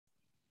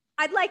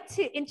I'd like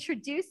to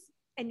introduce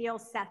Anil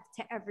Seth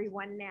to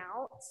everyone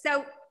now.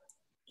 So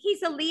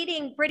he's a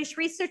leading British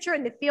researcher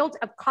in the field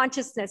of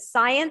consciousness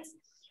science.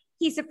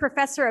 He's a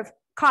professor of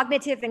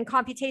cognitive and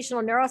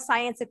computational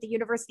neuroscience at the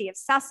University of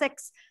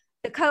Sussex,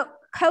 the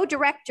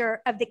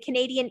co-director of the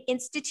Canadian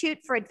Institute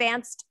for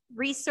Advanced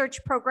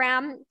Research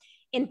Program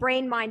in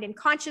Brain, Mind, and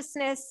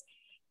Consciousness,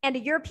 and a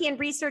European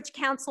Research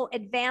Council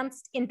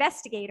advanced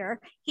investigator.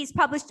 He's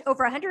published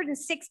over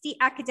 160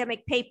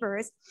 academic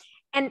papers,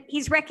 and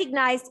he's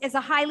recognized as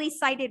a highly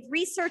cited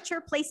researcher,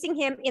 placing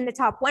him in the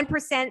top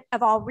 1%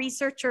 of all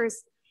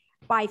researchers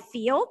by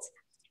field.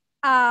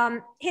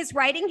 His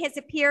writing has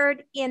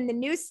appeared in the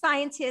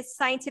Neuroscientist,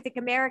 Scientific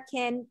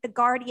American, The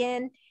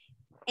Guardian,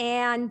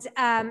 and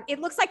it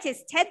looks like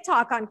his TED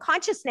Talk on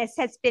consciousness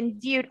has been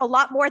viewed a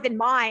lot more than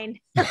mine.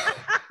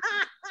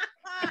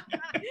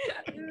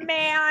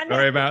 Man.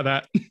 Sorry about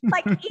that.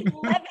 Like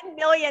 11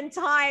 million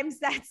times.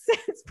 That's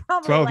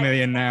probably 12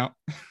 million now.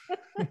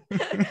 And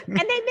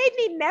they made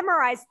me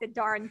memorize the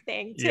darn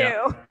thing too.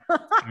 Yeah.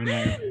 I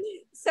know.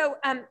 So,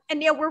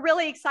 Anil, we're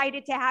really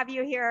excited to have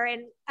you here.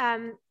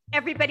 And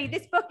everybody,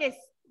 this book is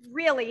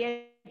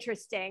really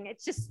interesting.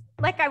 It's just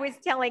like I was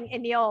telling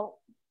Anil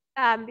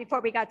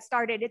before we got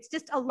started, it's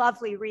just a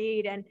lovely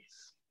read. And,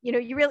 you know,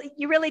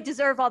 you really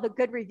deserve all the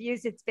good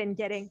reviews it's been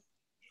getting.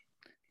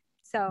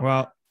 So,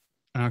 well,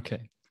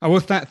 okay. Well,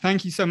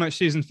 thank you so much,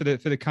 Susan, for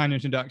the kind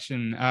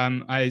introduction.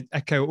 I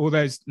echo all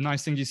those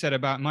nice things you said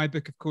about my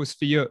book, of course,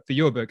 for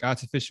your book,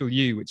 Artificial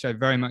You, which I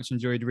very much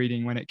enjoyed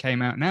reading when it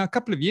came out now a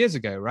couple of years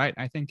ago, right?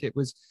 I think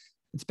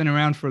it's been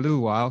around for a little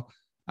while,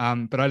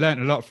 but I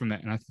learned a lot from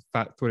it, and I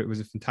thought it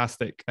was a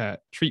fantastic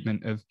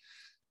treatment of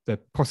the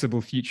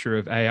possible future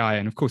of AI.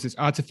 And of course, it's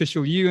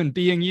Artificial You and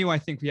Being You. I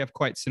think we have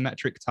quite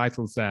symmetric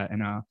titles there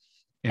in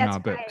our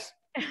books.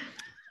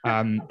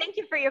 Thank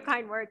you for your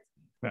kind words.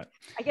 But,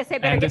 I guess I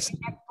better get the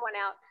next one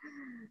out.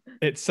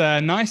 It's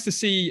nice to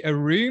see a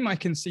room. I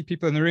can see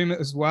people in the room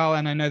as well.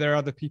 And I know there are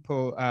other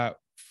people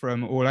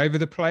from all over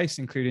the place,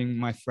 including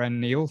my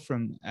friend Neil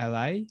from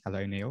LA.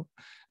 Hello, Neil.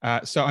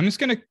 So I'm just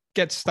going to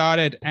get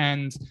started.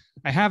 And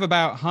I have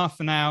about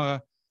half an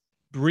hour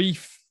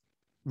brief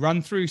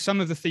run through some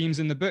of the themes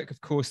in the book.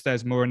 Of course,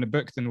 there's more in the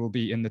book than will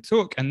be in the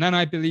talk. And then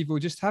I believe we'll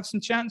just have some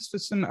chance for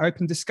some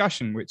open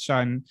discussion, which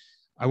I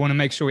want to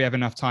make sure we have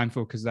enough time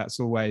for, because that's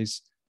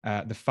always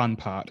the fun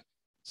part.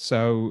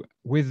 So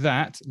with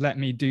that, let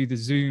me do the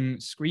Zoom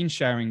screen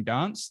sharing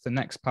dance, the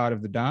next part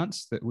of the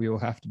dance that we all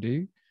have to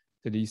do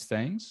for these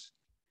things.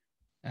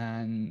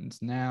 And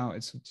now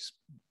it's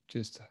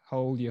just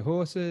hold your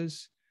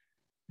horses.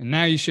 And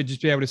now you should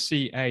just be able to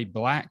see a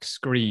black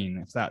screen.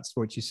 If that's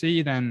what you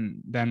see,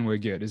 then we're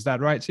good. Is that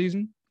right,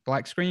 Susan?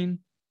 Black screen?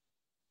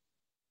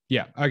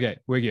 Yeah, okay,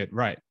 we're good,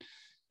 right.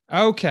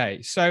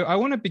 Okay, so I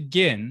want to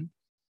begin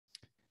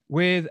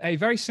with a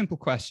very simple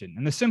question.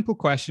 And the simple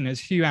question is,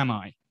 who am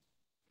I?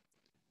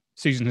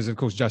 Susan has, of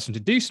course, just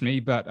introduced me,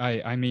 but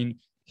I mean,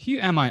 who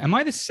am I? Am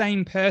I the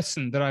same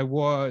person that I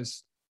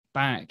was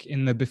back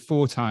in the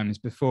before times,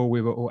 before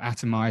we were all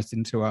atomized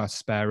into our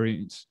spare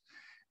rooms?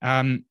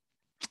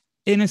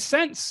 In a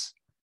sense,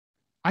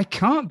 I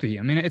can't be.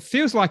 I mean, it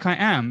feels like I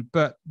am,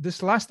 but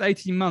this last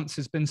 18 months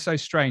has been so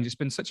strange. It's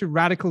been such a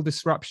radical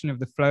disruption of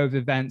the flow of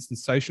events and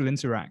social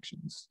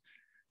interactions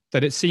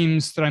that it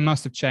seems that I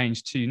must have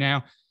changed too.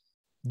 Now,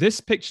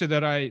 this picture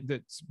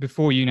that's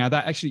before you now,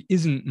 that actually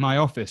isn't my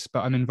office,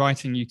 but I'm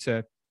inviting you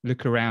to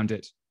look around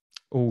it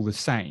all the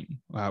same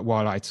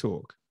while I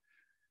talk.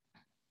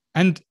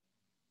 And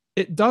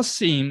it does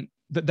seem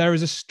that there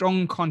is a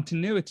strong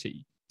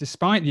continuity,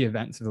 despite the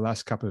events of the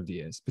last couple of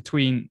years,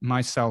 between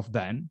myself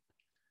then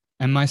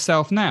and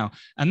myself now.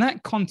 And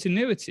that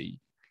continuity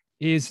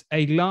is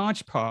a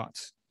large part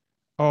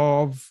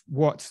of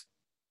what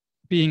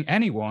being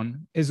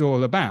anyone is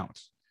all about.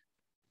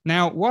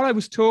 Now, while I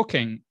was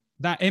talking,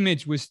 that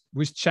image was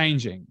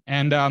changing.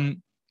 And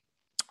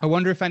I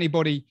wonder if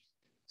anybody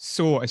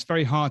saw, it's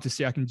very hard to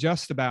see. I can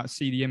just about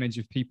see the image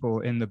of people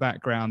in the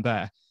background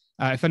there.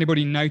 If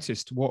anybody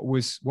noticed what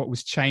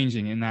was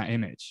changing in that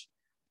image.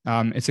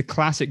 It's a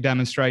classic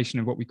demonstration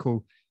of what we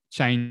call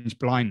change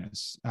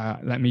blindness.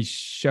 Let me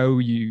show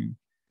you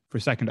for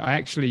a second.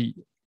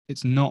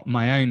 It's not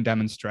my own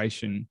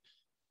demonstration.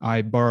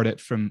 I borrowed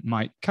it from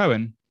Mike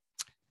Cohen.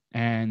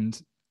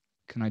 And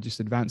can I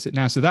just advance it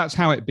now? So that's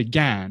how it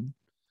began.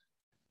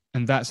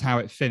 And that's how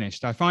it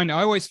finished. I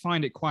always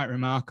find it quite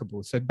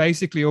remarkable. So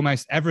basically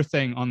almost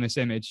everything on this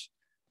image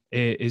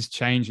is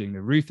changing.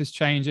 The roof is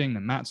changing. The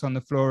mats on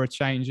the floor are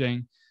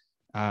changing.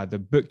 The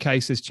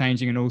bookcase is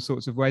changing in all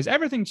sorts of ways.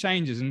 Everything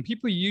changes. And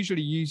people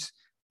usually use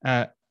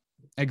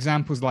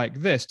examples like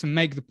this to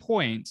make the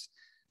point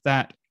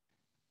that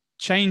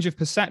change of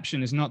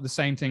perception is not the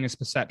same thing as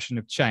perception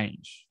of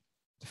change.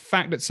 The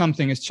fact that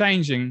something is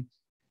changing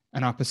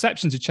and our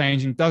perceptions are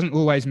changing doesn't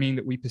always mean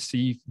that we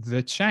perceive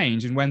the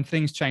change. And when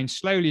things change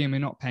slowly and we're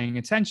not paying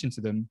attention to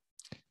them,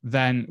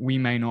 then we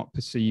may not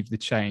perceive the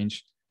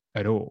change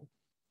at all.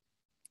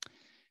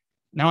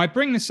 Now, I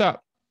bring this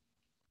up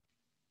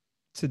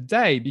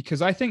today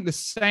because I think the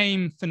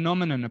same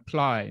phenomenon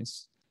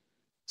applies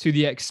to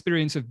the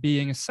experience of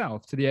being a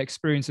self, to the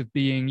experience of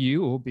being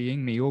you or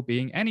being me or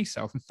being any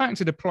self. In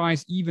fact, it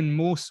applies even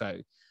more so.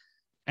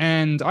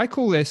 And I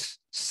call this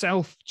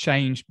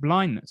self-change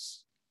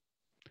blindness.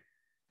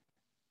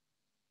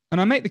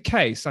 And I'd like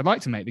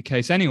to make the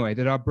case anyway,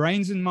 that our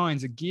brains and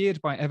minds are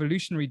geared by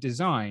evolutionary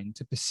design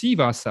to perceive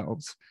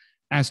ourselves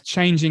as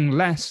changing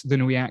less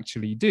than we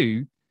actually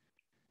do.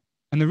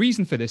 And the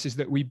reason for this is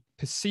that we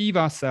perceive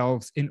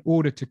ourselves in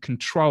order to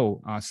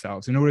control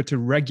ourselves, in order to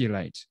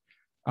regulate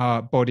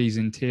our body's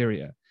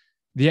interior.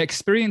 The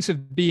experience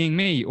of being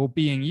me or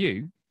being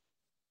you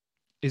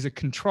is a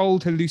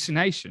controlled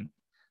hallucination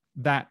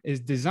that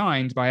is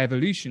designed by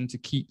evolution to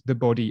keep the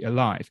body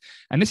alive.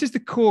 And this is the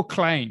core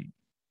claim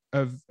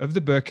of the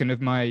book and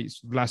of my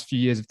last few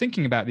years of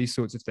thinking about these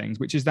sorts of things,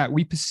 which is that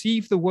we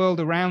perceive the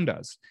world around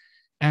us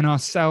and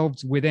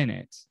ourselves within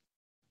it,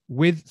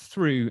 with,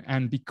 through,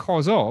 and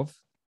because of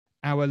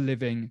our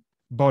living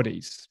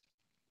bodies.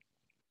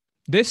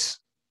 This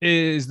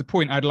is the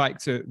point I'd like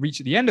to reach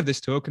at the end of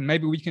this talk, and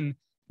maybe we can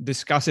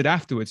discuss it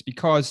afterwards,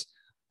 because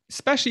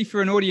especially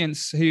for an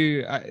audience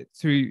who,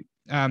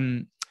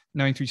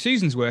 knowing through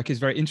Susan's work, is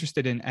very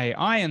interested in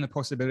AI and the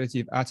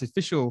possibility of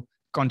artificial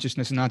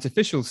consciousness and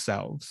artificial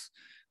selves,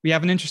 we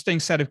have an interesting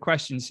set of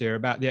questions here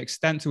about the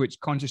extent to which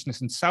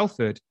consciousness and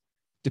selfhood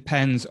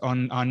depends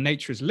on our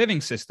nature as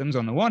living systems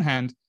on the one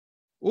hand,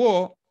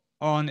 or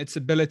on its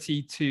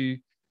ability to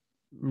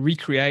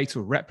recreate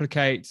or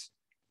replicate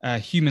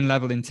human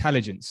level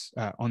intelligence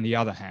on the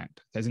other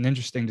hand. There's an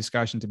interesting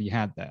discussion to be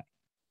had there.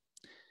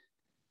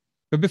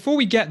 But before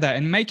we get there,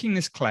 in making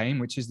this claim,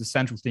 which is the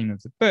central theme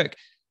of the book,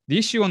 the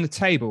issue on the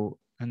table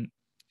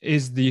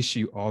is the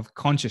issue of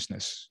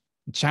consciousness.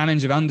 The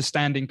challenge of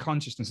understanding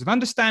consciousness, of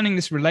understanding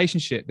this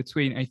relationship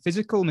between a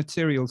physical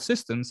material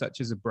system,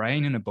 such as a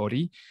brain and a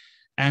body,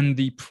 and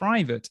the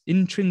private,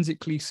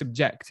 intrinsically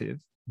subjective,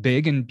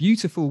 big and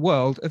beautiful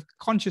world of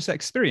conscious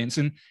experience,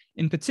 and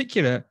in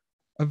particular,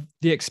 of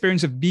the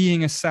experience of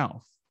being a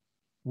self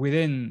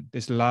within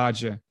this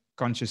larger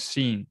conscious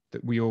scene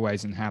that we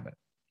always inhabit.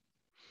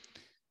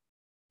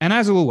 And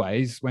as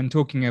always, when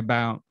talking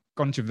about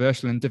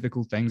controversial and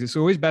difficult things, it's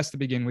always best to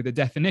begin with a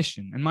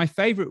definition. And my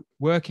favorite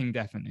working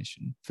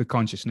definition for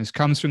consciousness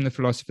comes from the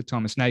philosopher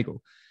Thomas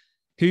Nagel,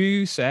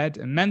 who said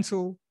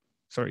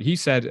he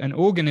said an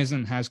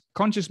organism has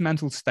conscious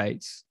mental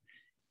states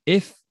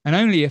if and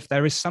only if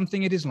there is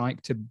something it is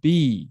like to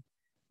be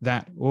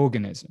that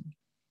organism.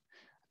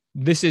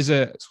 This is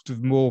a sort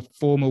of more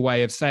formal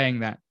way of saying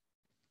that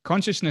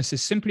consciousness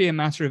is simply a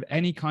matter of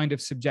any kind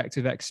of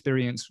subjective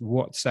experience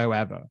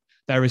whatsoever.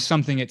 There is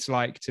something it's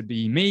like to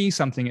be me,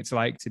 something it's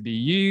like to be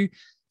you,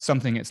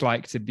 something it's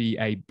like to be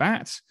a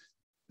bat,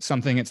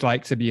 something it's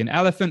like to be an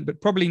elephant,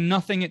 but probably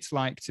nothing it's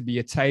like to be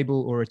a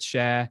table or a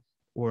chair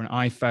or an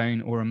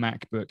iPhone or a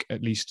MacBook,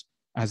 at least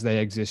as they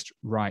exist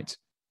right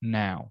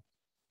now.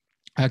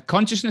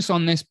 Consciousness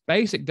on this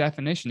basic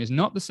definition is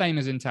not the same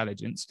as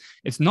intelligence.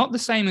 It's not the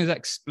same as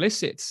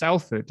explicit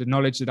selfhood, the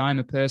knowledge that I'm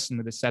a person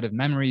with a set of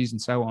memories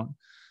and so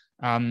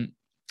on.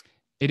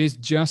 It is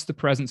just the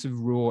presence of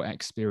raw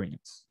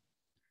experience.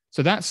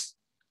 So that's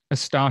a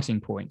starting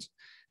point.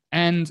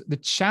 And the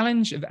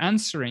challenge of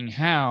answering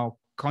how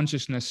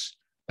consciousness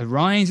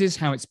arises,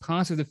 how it's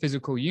part of the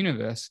physical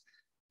universe,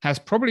 has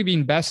probably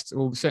been best,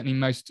 or certainly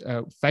most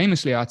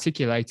famously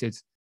articulated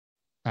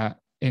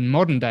in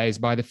modern days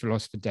by the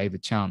philosopher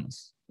David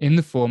Chalmers in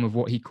the form of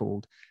what he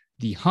called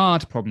the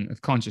hard problem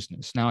of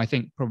consciousness. Now, I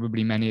think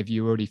probably many of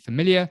you are already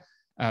familiar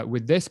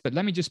with this, but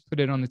let me just put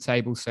it on the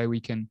table so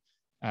we can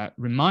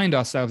remind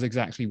ourselves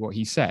exactly what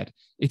he said.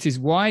 It is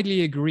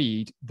widely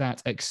agreed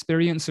that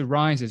experience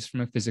arises from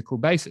a physical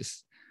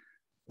basis,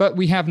 but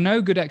we have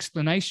no good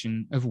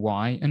explanation of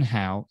why and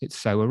how it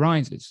so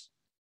arises.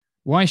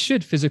 Why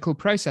should physical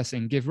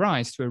processing give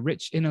rise to a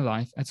rich inner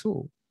life at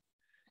all?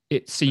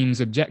 It seems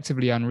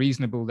objectively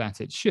unreasonable that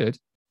it should,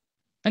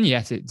 and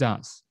yet it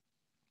does.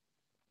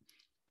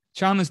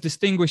 Chalmers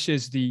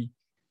distinguishes the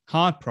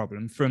hard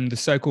problem from the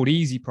so-called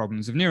easy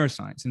problems of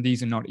neuroscience. And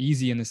these are not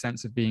easy in the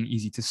sense of being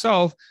easy to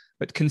solve,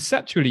 but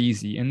conceptually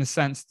easy in the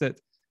sense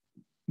that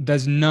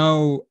there's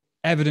no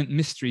evident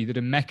mystery that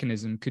a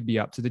mechanism could be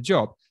up to the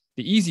job.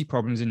 The easy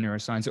problems in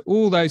neuroscience are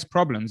all those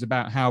problems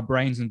about how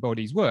brains and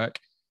bodies work,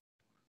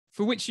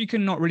 for which you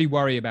can not really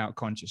worry about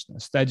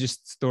consciousness. They're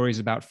just stories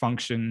about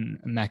function,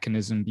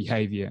 mechanism,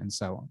 behavior, and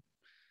so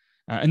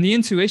on. And the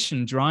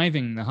intuition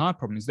driving the hard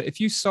problem is that if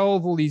you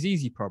solve all these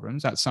easy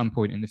problems at some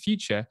point in the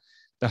future,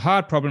 the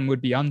hard problem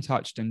would be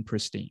untouched and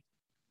pristine.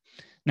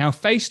 Now,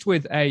 faced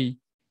with a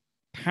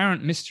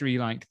apparent mystery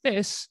like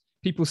this,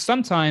 people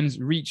sometimes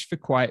reach for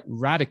quite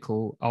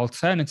radical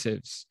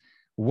alternatives.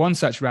 One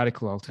such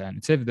radical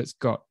alternative that's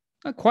got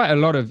quite a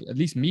lot of at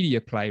least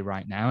media play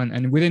right now,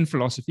 and within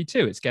philosophy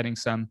too, it's getting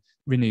some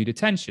renewed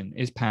attention,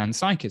 is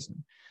panpsychism.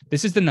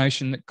 This is the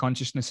notion that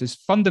consciousness is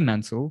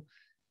fundamental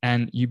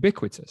and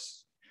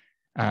ubiquitous,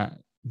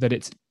 that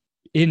it's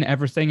in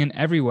everything and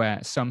everywhere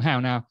somehow.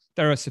 Now,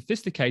 there are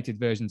sophisticated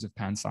versions of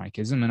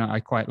panpsychism, and I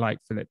quite like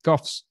Philip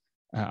Goff's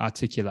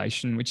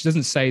articulation, which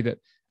doesn't say that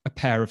a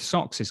pair of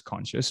socks is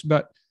conscious,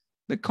 but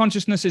that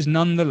consciousness is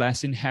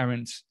nonetheless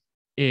inherent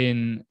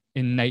in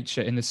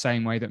nature in the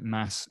same way that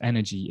mass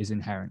energy is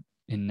inherent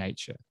in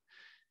nature.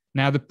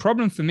 Now, the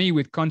problem for me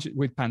with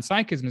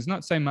panpsychism is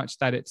not so much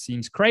that it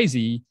seems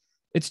crazy,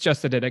 it's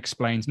just that it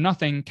explains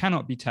nothing,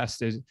 cannot be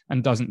tested,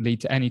 and doesn't lead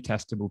to any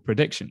testable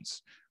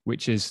predictions,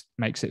 which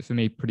makes it for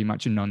me pretty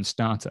much a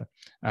non-starter.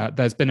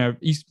 There's been a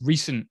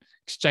recent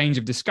exchange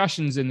of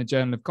discussions in the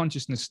Journal of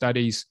Consciousness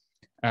Studies,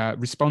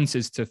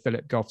 responses to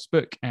Philip Goff's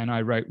book, and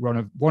I wrote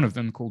one of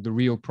them called The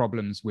Real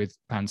Problems with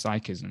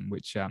Panpsychism,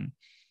 which I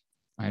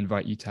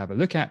invite you to have a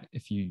look at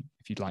if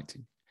you'd like to.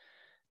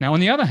 Now, on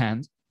the other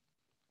hand,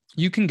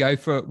 you can go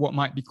for what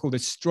might be called a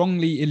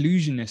strongly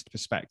illusionist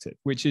perspective,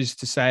 which is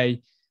to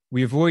say,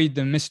 we avoid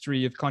the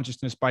mystery of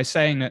consciousness by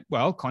saying that,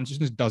 well,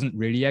 consciousness doesn't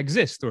really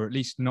exist, or at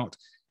least not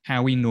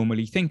how we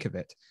normally think of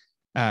it.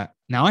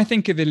 Now, I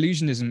think of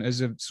illusionism as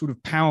a sort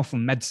of powerful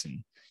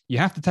medicine. You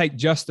have to take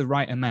just the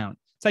right amount.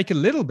 Take a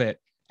little bit,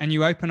 and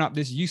you open up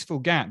this useful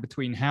gap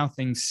between how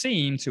things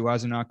seem to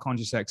us in our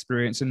conscious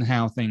experience and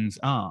how things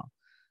are.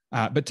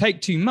 But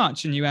take too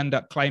much, and you end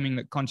up claiming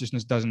that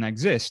consciousness doesn't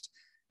exist,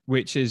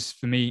 which is,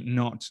 for me,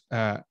 not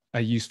a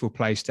useful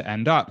place to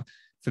end up.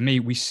 For me,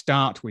 we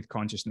start with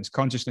consciousness.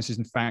 Consciousness is,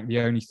 in fact, the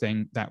only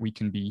thing that we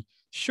can be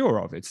sure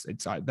of.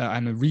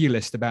 I'm a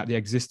realist about the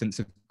existence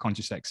of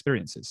conscious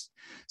experiences.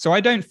 So I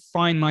don't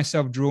find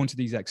myself drawn to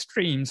these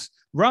extremes.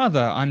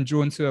 Rather, I'm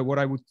drawn to what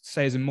I would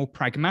say is a more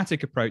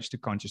pragmatic approach to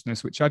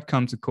consciousness, which I've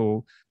come to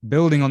call,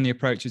 building on the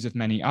approaches of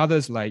many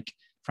others, like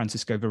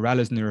Francisco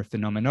Varela's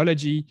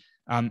neurophenomenology,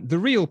 the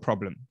real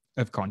problem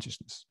of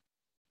consciousness.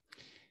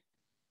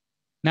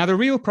 Now, the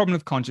real problem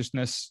of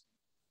consciousness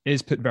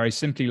is put very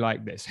simply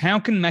like this. How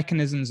can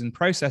mechanisms and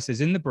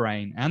processes in the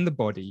brain and the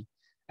body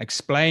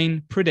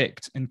explain,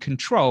 predict, and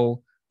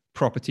control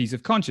properties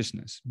of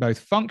consciousness, both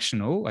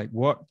functional, like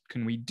what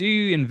can we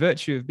do in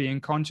virtue of being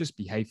conscious,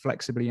 behave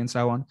flexibly, and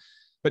so on,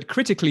 but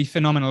critically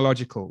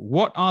phenomenological?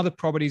 What are the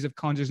properties of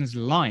consciousness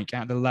like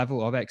at the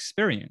level of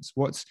experience?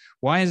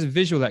 Why is a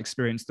visual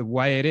experience the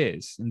way it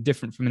is and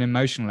different from an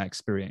emotional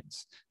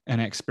experience,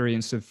 an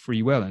experience of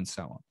free will, and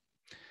so on?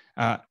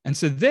 And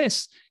so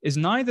this is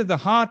neither the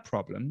hard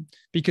problem,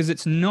 because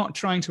it's not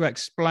trying to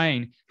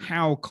explain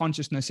how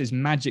consciousness is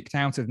magicked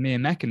out of mere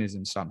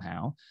mechanisms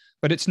somehow,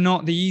 but it's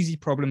not the easy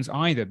problems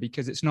either,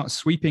 because it's not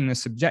sweeping the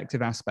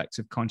subjective aspects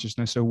of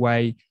consciousness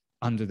away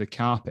under the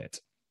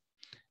carpet.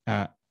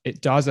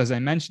 It does, as I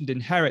mentioned,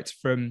 inherit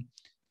from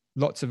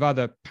lots of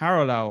other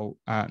parallel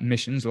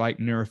missions like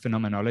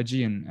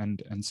neurophenomenology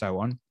and so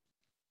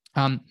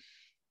on.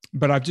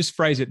 But I've just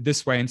phrased it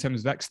this way in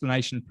terms of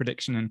explanation,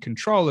 prediction, and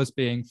control as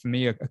being, for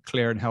me, a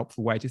clear and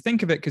helpful way to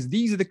think of it, because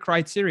these are the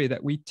criteria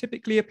that we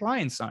typically apply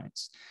in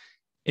science.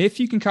 If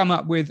you can come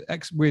up with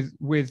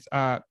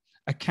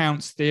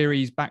accounts,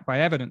 theories backed by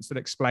evidence that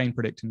explain,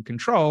 predict, and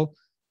control,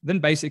 then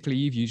basically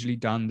you've usually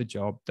done the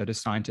job that a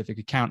scientific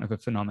account of a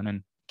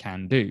phenomenon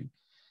can do.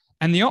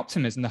 And the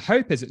optimism, the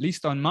hope is, at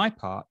least on my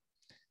part,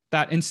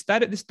 that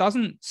instead this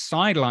doesn't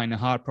sideline the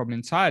hard problem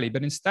entirely,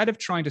 but instead of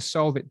trying to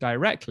solve it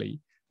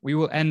directly, we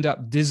will end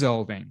up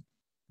dissolving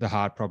the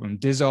hard problem,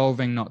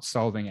 dissolving, not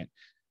solving it.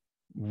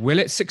 Will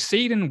it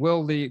succeed, and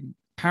will the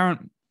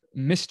apparent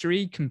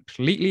mystery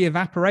completely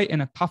evaporate in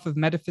a puff of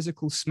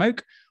metaphysical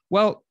smoke?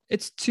 Well,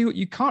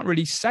 you can't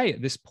really say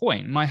at this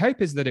point. My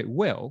hope is that it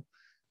will,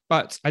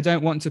 but I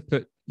don't want to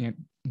put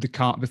the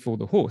cart before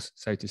the horse,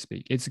 so to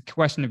speak. It's a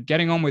question of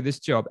getting on with this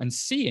job and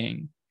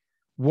seeing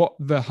what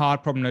the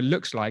hard problem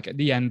looks like at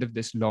the end of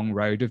this long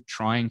road of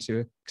trying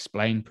to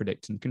explain,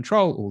 predict, and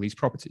control all these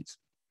properties.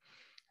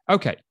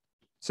 Okay,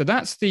 so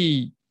that's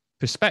the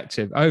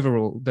perspective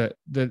overall that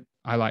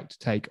I like to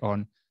take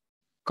on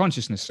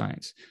consciousness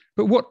science.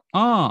 But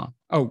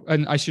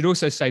and I should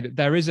also say that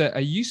there is a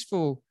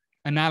useful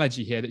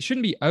analogy here that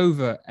shouldn't be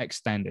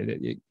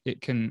overextended.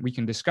 We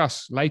can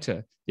discuss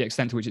later the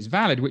extent to which it's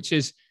valid, which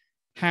is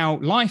how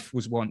life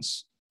was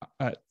once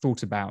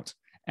thought about.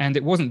 And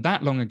it wasn't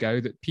that long ago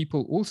that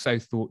people also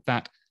thought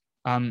that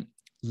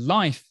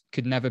life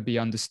could never be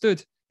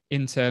understood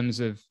in terms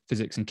of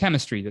physics and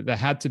chemistry, that there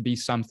had to be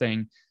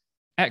something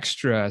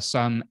extra,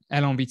 some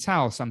élan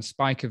vital, some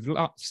spark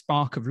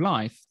of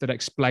life that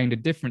explained a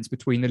difference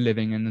between the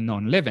living and the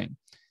non-living.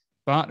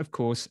 But of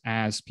course,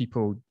 as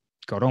people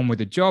got on with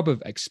the job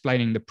of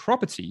explaining the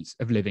properties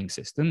of living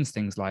systems,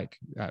 things like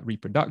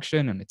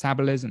reproduction and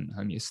metabolism,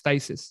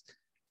 homeostasis,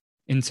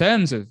 in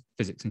terms of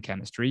physics and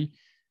chemistry,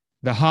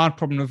 the hard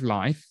problem of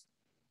life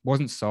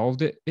wasn't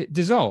solved, it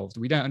dissolved.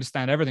 We don't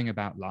understand everything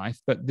about life,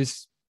 but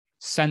this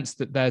sense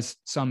that there's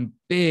some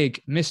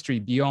big mystery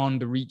beyond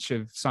the reach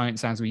of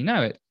science as we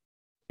know it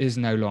is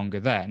no longer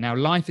there. Now,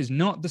 life is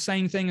not the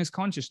same thing as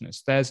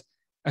consciousness. There's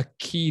a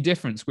key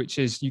difference, which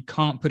is you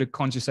can't put a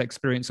conscious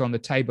experience on the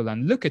table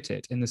and look at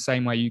it in the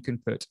same way you can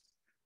put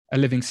a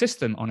living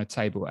system on a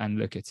table and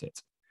look at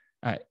it.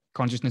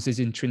 Consciousness is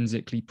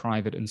intrinsically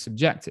private and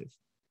subjective.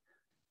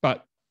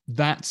 But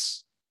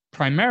that's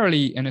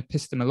primarily an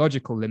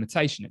epistemological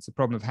limitation. It's a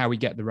problem of how we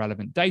get the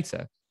relevant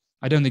data.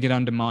 I don't think it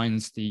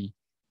undermines the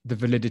the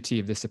validity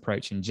of this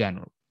approach in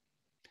general.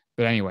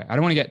 But anyway, I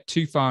don't want to get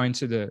too far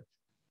into the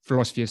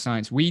philosophy of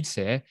science weeds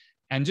here,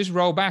 and just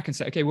roll back and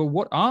say, okay, well,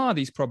 what are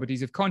these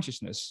properties of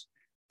consciousness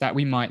that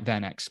we might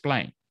then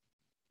explain?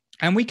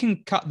 And we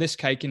can cut this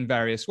cake in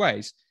various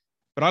ways,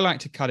 but I like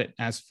to cut it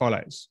as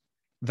follows,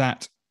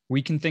 that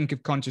we can think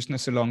of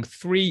consciousness along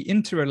three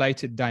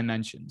interrelated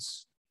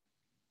dimensions.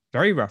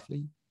 Very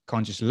roughly,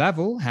 conscious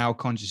level, how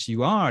conscious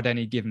you are at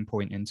any given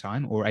point in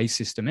time, or a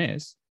system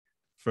is,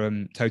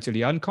 from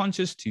totally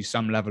unconscious to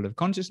some level of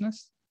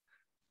consciousness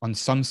on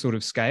some sort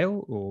of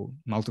scale or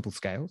multiple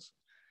scales.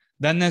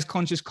 Then there's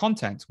conscious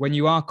content. When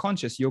you are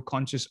conscious, you're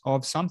conscious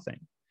of something.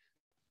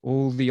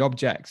 All the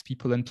objects,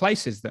 people, and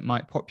places that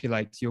might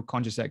populate your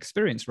conscious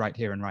experience right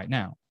here and right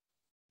now.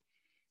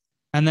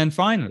 And then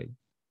finally,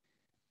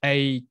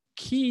 a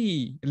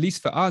key, at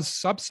least for us,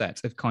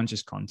 subset of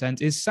conscious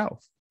content is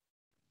self.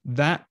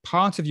 That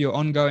part of your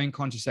ongoing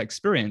conscious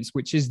experience,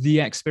 which is the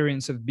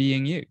experience of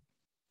being you.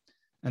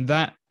 And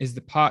that is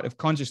the part of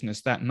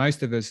consciousness that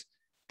most of us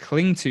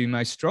cling to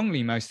most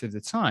strongly most of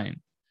the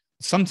time.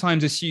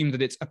 Sometimes assume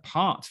that it's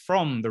apart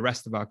from the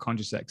rest of our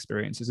conscious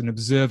experience, as an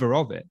observer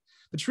of it.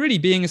 But really,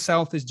 being a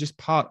self is just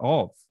part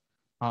of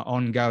our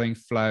ongoing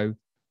flow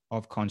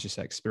of conscious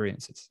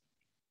experiences.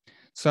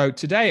 So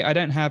today, I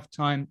don't have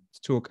time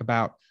to talk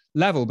about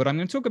level, but I'm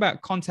going to talk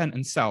about content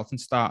and self and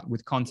start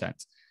with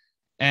content.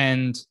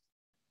 And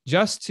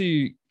just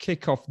to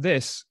kick off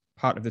this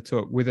part of the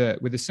talk with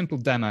a simple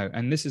demo,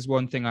 and this is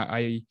one thing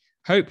I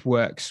hope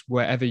works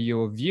wherever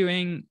you're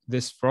viewing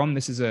this from.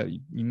 This is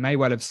you may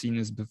well have seen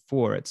this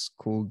before. It's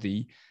called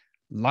the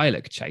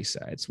Lilac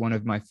Chaser. It's one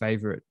of my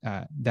favorite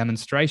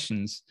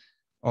demonstrations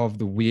of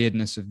the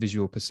weirdness of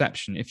visual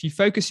perception. If you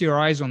focus your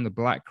eyes on the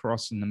black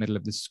cross in the middle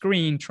of the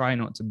screen, try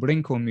not to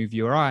blink or move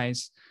your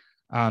eyes.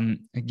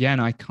 Again,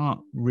 I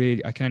can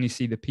only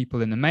see the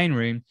people in the main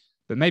room,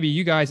 but maybe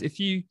you guys, if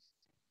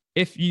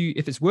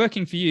it's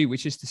working for you,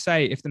 which is to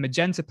say, if the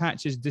magenta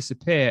patches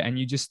disappear and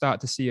you just start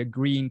to see a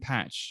green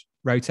patch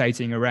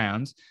rotating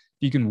around,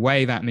 you can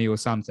wave at me or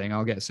something.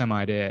 I'll get some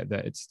idea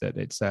that it's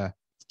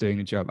doing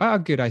the job. Oh,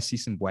 good. I see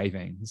some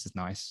waving. This is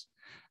nice.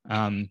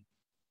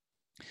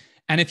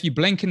 And if you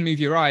blink and move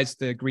your eyes,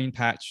 the green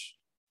patch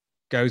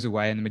goes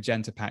away and the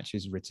magenta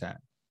patches return.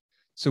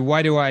 So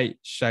why do I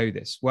show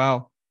this?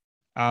 Well,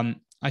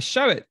 I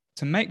show it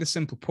to make the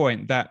simple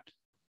point that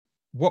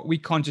what we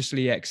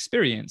consciously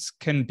experience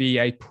can be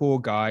a poor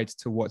guide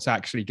to what's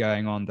actually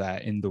going on there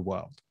in the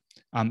world.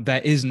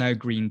 There is no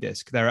green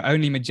disk. There are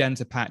only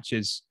magenta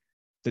patches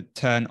that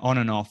turn on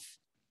and off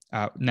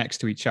next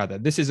to each other.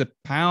 This is a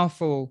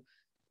powerful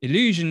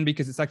illusion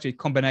because it's actually a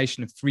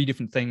combination of three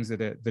different things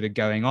that are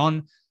going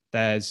on.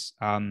 There's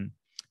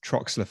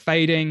troxler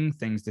fading,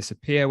 things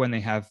disappear when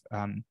they have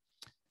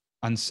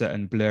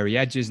uncertain blurry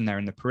edges and they're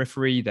in the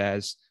periphery.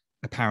 There's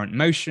apparent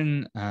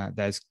motion,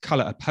 there's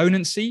color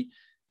opponency.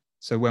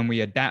 So when we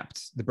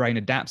adapt, the brain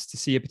adapts to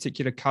see a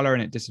particular color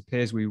and it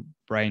disappears,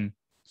 brain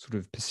sort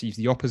of perceives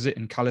the opposite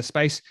in color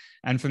space.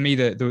 And for me,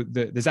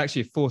 there's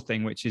actually a fourth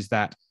thing, which is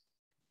that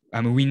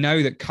we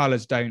know that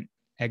colors don't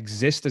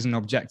exist as an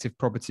objective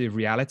property of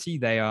reality.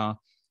 They are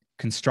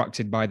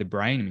constructed by the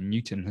brain. I mean,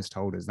 Newton has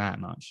told us that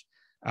much.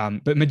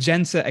 But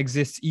magenta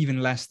exists even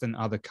less than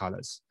other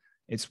colors.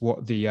 It's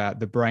what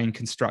the brain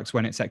constructs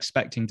when it's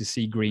expecting to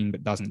see green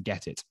but doesn't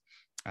get it.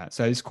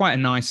 So it's quite a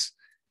nice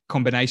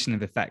combination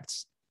of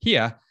effects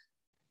here,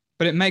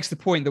 but it makes the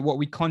point that what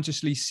we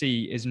consciously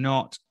see is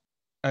not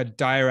a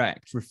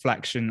direct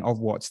reflection of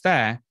what's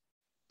there.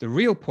 The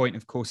real point,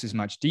 of course, is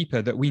much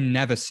deeper, that we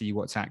never see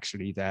what's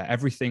actually there.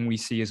 Everything we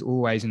see is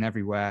always and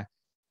everywhere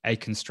a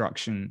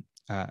construction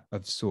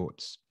of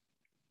sorts.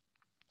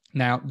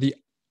 Now, the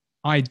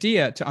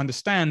idea to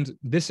understand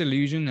this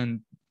illusion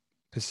and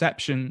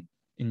perception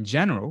in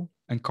general,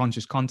 and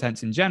conscious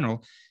contents in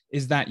general,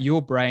 is that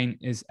your brain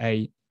is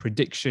a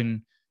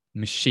prediction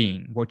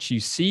machine. What you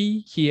see,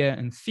 hear,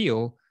 and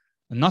feel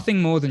are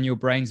nothing more than your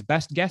brain's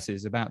best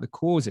guesses about the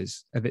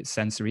causes of its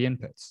sensory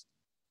inputs.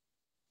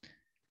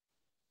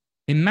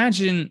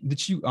 Imagine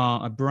that you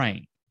are a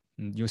brain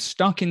and you're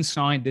stuck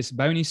inside this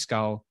bony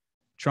skull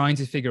trying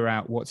to figure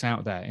out what's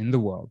out there in the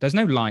world. There's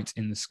no light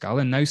in the skull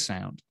and no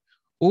sound.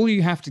 All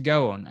you have to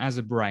go on as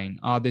a brain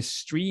are this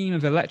stream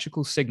of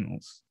electrical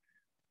signals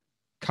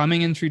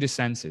coming in through the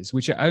senses,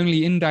 which are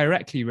only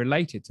indirectly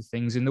related to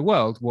things in the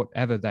world,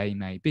 whatever they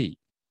may be.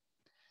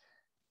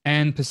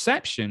 And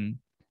perception,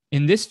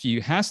 in this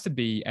view, has to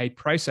be a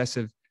process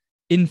of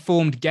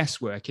informed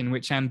guesswork in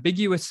which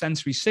ambiguous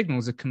sensory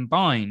signals are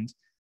combined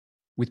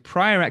with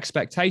prior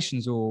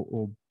expectations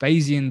or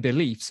Bayesian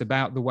beliefs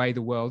about the way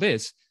the world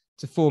is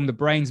to form the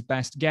brain's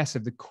best guess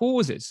of the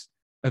causes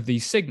of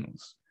these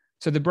signals.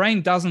 So the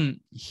brain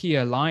doesn't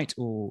hear light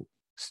of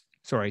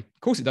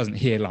course it doesn't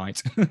hear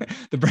light.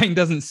 The brain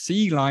doesn't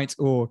see light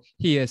or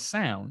hear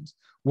sound.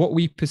 What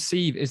we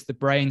perceive is the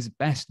brain's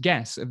best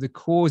guess of the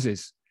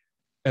causes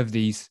of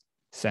these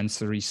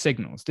sensory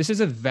signals. This is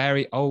a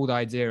very old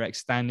idea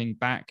extending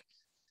back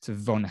to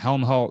von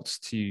Helmholtz,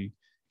 to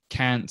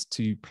Kant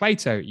to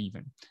Plato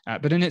even.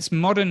 But in its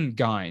modern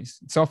guise,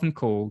 it's often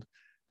called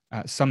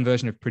some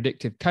version of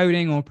predictive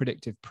coding or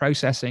predictive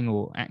processing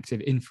or active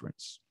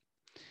inference.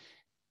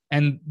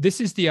 And this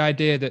is the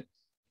idea that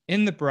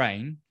in the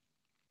brain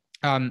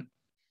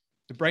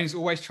is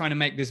always trying to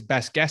make this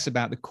best guess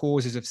about the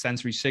causes of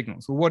sensory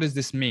signals. Well, what does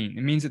this mean?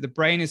 It means that the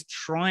brain is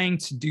trying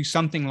to do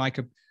something like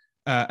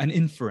an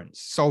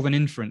inference, solve an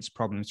inference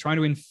problem. It's trying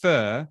to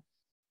infer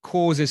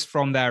causes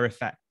from their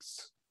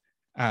effects.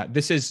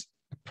 This is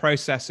a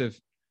process of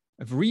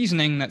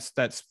reasoning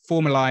that's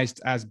formalized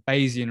as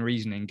Bayesian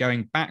reasoning,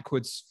 going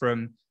backwards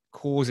from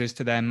causes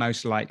to their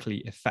most likely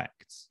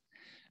effects.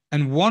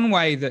 And one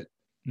way that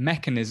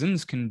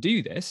mechanisms can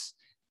do this,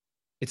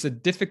 it's a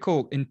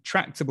difficult,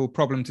 intractable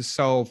problem to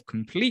solve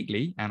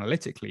completely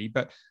analytically,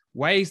 but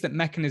ways that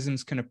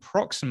mechanisms can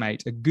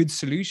approximate a good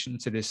solution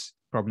to this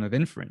problem of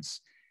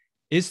inference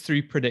is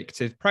through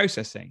predictive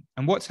processing.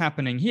 And what's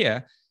happening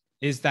here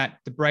is that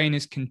the brain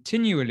is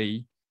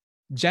continually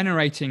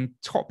generating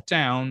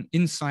top-down,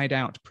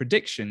 inside-out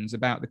predictions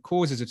about the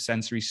causes of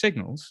sensory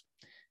signals.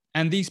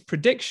 And these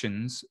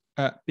predictions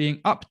are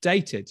being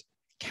updated,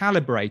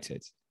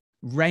 calibrated,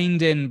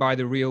 reined in by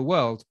the real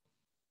world,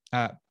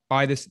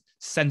 by this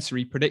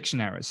sensory prediction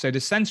errors. So the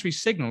sensory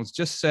signals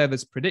just serve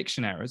as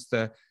prediction errors,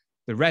 the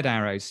red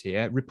arrows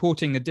here,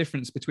 reporting the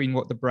difference between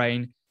what the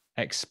brain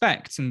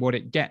expects and what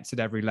it gets at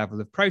every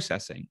level of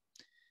processing.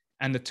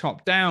 And the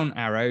top-down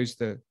arrows,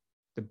 the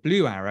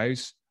blue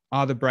arrows,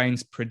 are the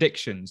brain's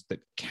predictions that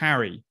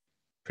carry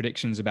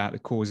predictions about the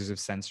causes of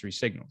sensory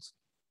signals.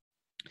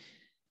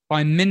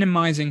 By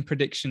minimizing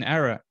prediction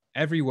error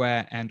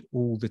everywhere and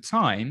all the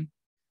time,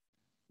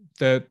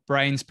 the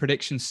brain's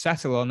predictions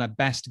settle on a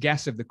best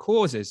guess of the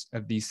causes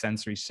of these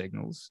sensory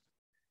signals.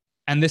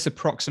 And this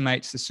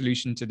approximates the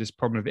solution to this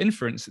problem of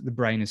inference that the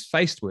brain is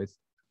faced with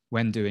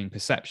when doing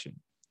perception.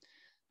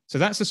 So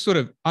that's a sort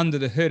of under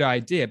the hood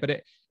idea,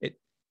 but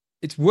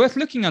it's worth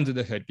looking under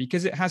the hood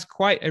because it has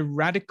quite a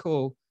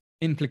radical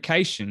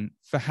implication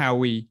for how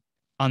we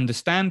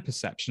understand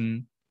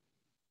perception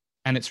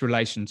and its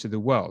relation to the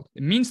world.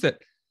 It means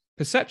that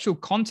perceptual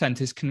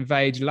content is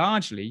conveyed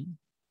largely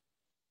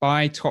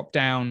by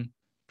top-down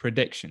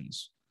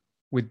predictions,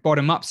 with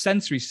bottom-up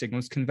sensory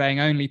signals conveying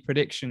only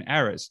prediction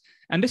errors.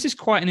 And this is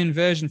quite an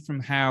inversion from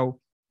how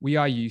we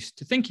are used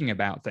to thinking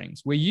about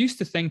things. We're used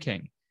to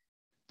thinking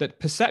that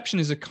perception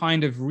is a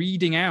kind of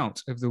reading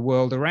out of the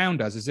world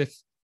around us, as if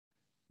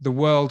the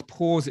world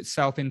pours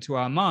itself into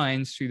our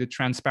minds through the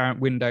transparent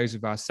windows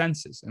of our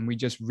senses, and we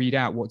just read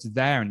out what's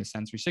there in the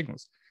sensory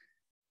signals.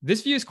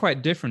 This view is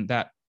quite different,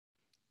 that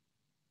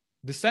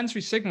the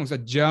sensory signals are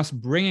just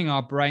bringing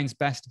our brain's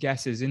best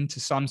guesses into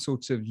some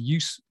sort of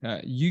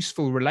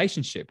useful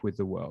relationship with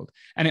the world.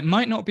 And it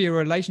might not be a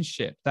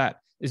relationship that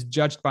is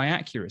judged by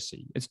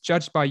accuracy. It's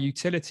judged by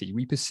utility.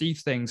 We perceive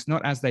things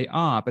not as they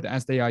are, but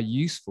as they are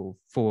useful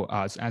for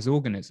us as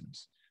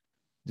organisms.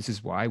 This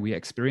is why we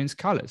experience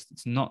colors.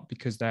 It's not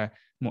because they're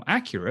more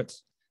accurate,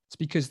 it's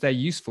because they're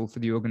useful for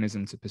the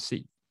organism to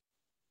perceive.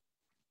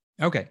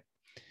 Okay.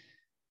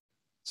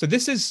 So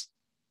this is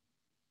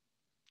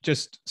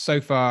just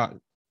so far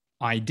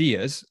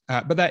ideas,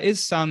 but there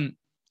is some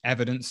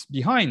evidence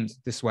behind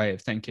this way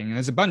of thinking. And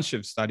there's a bunch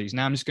of studies.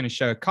 Now I'm just going to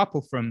show a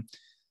couple from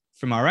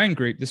our own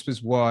group. This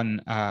was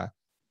one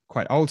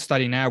quite old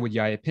study now with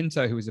Yaya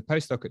Pinto, who was a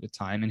postdoc at the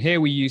time. And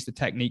here we used a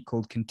technique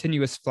called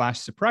continuous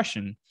flash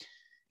suppression,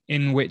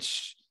 in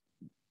which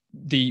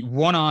the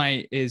one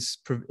eye is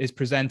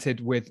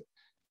presented with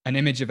an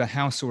image of a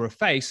house or a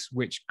face,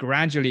 which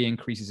gradually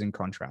increases in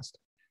contrast.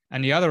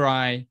 And the other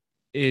eye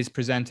is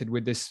presented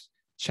with this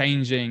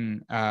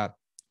changing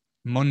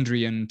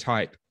Mondrian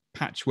type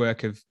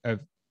patchwork of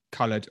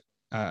colored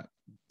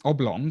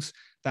oblongs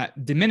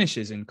that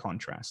diminishes in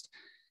contrast.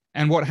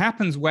 And what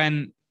happens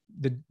when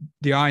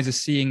the eyes are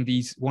seeing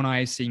these, one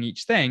eye is seeing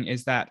each thing,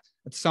 is that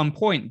at some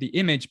point the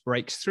image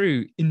breaks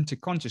through into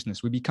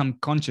consciousness. We become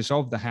conscious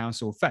of the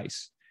house or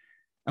face.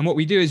 And what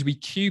we do is we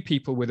cue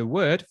people with a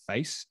word,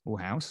 face or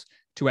house,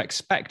 to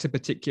expect a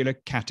particular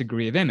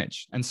category of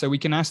image. And so we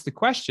can ask the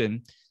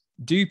question,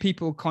 do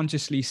people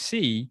consciously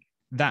see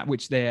that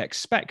which they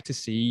expect to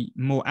see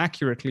more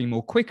accurately,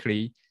 more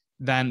quickly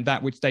than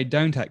that which they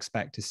don't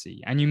expect to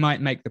see? And you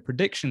might make the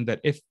prediction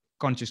that if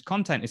conscious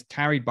content is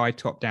carried by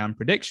top-down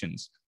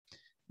predictions,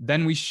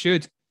 then we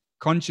should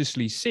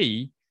consciously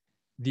see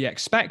the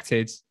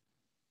expected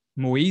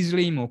more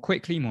easily, more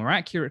quickly, more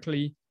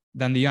accurately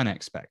than the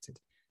unexpected.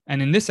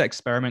 And in this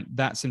experiment,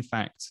 that's in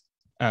fact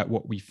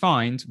what we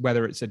find,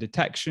 whether it's a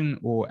detection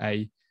or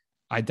a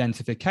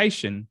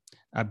identification.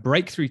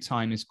 Breakthrough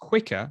time is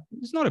quicker.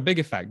 It's not a big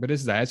effect, but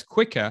it's there. It's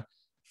quicker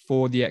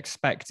for the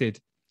expected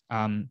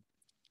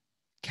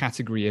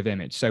category of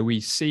image. So we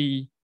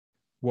see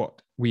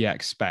what we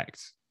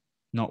expect,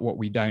 not what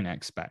we don't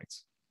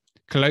expect.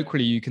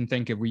 Colloquially, you can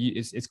think of,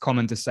 it's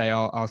common to say,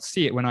 I'll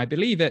see it when I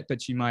believe it,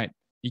 but you might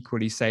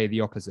equally say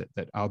the opposite,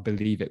 that I'll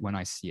believe it when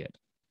I see it.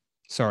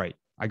 Sorry,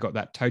 I got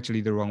that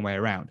totally the wrong way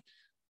around.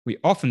 We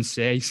often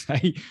say,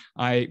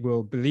 I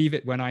will believe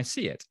it when I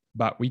see it,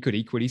 but we could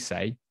equally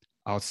say,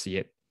 I'll see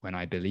it when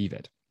I believe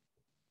it.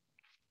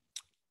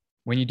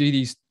 When you do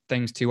these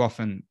things too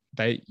often,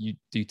 you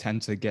do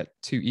tend to get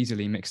too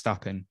easily mixed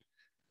up in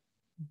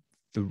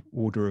the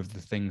order of the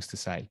things to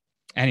say.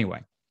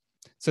 Anyway,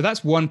 so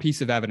that's one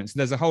piece of evidence.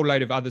 There's a whole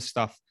load of other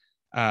stuff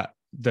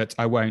that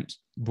I won't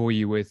bore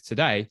you with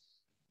today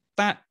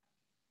that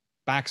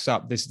backs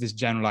up this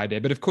general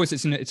idea. But of course,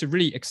 it's a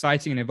really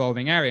exciting and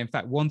evolving area. In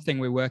fact, one thing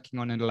we're working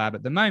on in the lab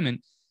at the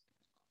moment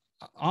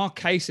are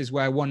cases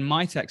where one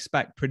might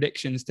expect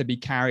predictions to be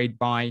carried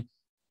by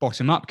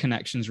bottom-up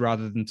connections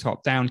rather than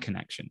top-down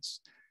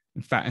connections.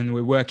 In fact, and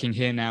we're working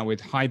here now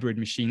with hybrid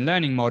machine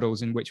learning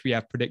models in which we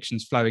have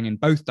predictions flowing in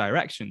both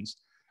directions,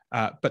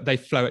 but they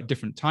flow at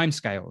different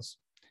timescales,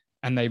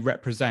 and they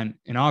represent,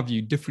 in our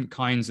view, different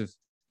kinds of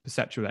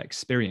perceptual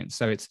experience.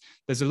 So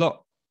there's a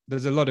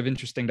lot of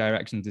interesting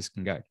directions this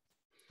can go.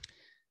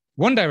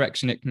 One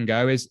direction it can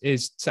go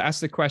is to ask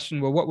the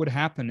question, well, what would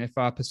happen if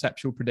our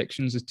perceptual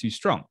predictions are too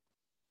strong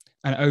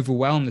and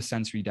overwhelm the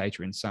sensory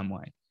data in some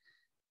way?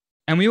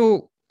 And we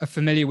all are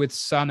familiar with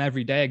some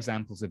everyday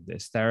examples of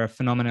this. There are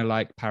phenomena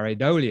like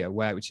pareidolia,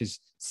 which is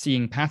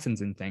seeing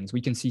patterns in things.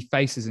 We can see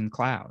faces in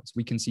clouds.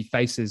 We can see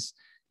faces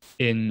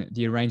in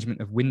the arrangement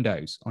of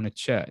windows on a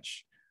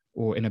church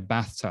or in a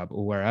bathtub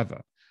or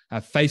wherever.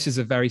 Faces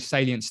are very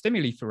salient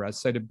stimuli for us.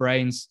 So the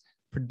brain's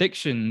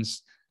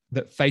predictions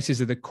that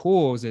faces are the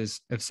causes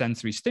of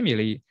sensory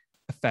stimuli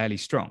are fairly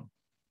strong.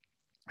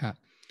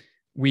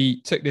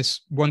 We took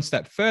this one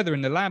step further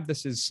in the lab.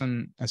 This is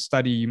a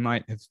study you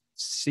might have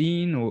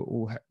seen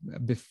or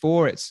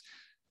before. It's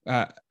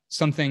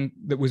something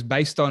that was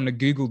based on the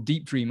Google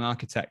Deep Dream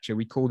architecture.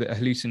 We called it a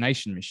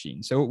hallucination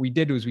machine. So what we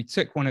did was we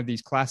took one of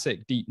these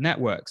classic deep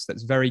networks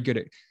that's very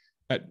good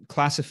at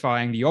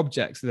classifying the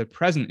objects that are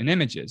present in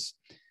images.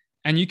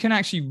 And you can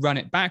actually run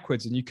it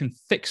backwards, and you can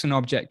fix an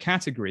object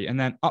category and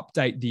then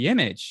update the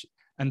image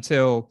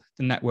until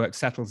the network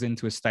settles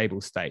into a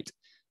stable state.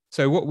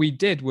 So what we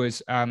did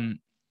was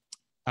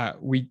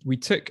we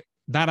took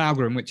that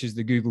algorithm, which is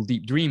the Google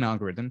Deep Dream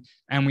algorithm,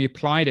 and we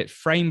applied it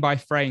frame by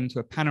frame to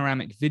a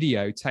panoramic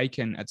video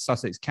taken at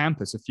Sussex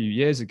campus a few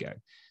years ago.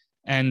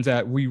 And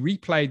we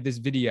replayed this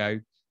video,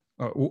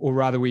 or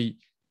rather we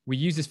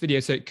used this video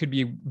so it could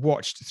be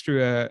watched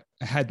through a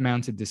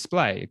head-mounted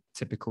display, a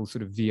typical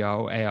sort of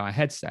VR or AR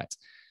headset.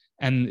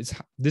 And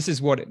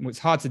it's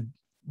hard to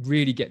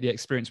really get the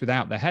experience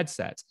without the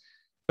headset.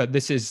 But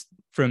this is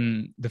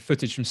from the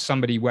footage from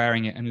somebody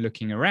wearing it and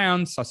looking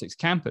around Sussex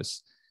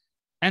campus.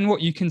 And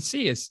what you can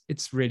see is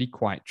it's really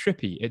quite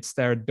trippy.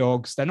 There are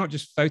dogs. They're not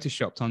just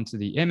photoshopped onto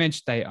the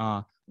image. They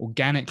are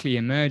organically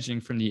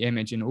emerging from the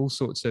image in all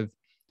sorts of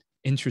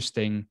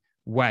interesting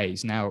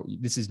ways. Now,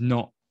 this is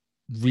not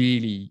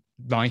really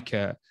like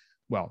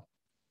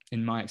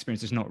in my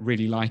experience, it's not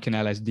really like an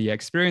LSD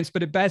experience,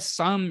 but it bears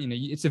some,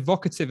 it's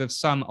evocative of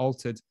some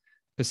altered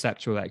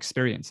perceptual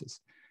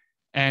experiences.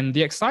 And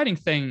the exciting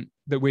thing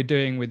that we're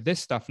doing with this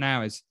stuff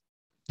now is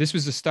this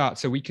was the start.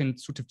 So we can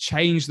sort of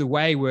change the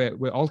way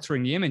we're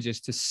altering the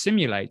images to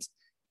simulate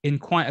in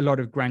quite a lot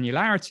of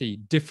granularity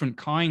different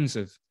kinds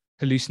of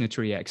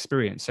hallucinatory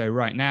experience. So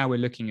right now we're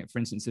looking at, for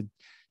instance,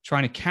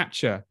 trying to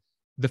capture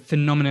the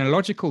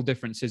phenomenological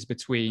differences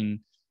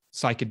between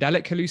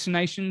psychedelic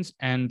hallucinations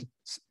and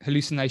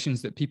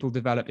hallucinations that people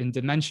develop in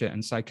dementia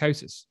and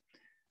psychosis.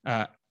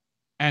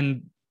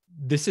 And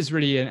this is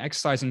really an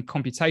exercise in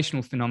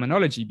computational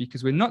phenomenology,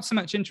 because we're not so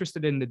much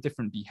interested in the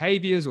different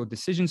behaviors or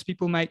decisions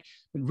people make,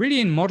 but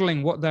really in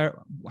modeling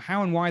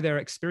how and why their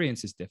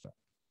experiences differ.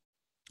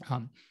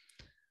 And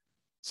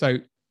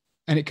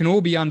it can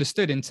all be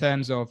understood in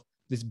terms of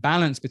this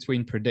balance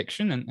between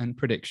prediction and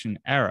prediction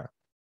error.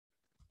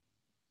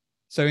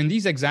 So in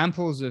these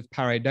examples of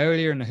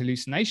pareidolia and the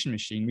hallucination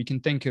machine, we can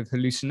think of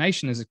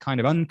hallucination as a kind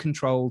of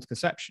uncontrolled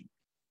perception.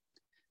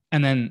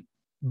 And then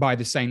by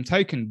the same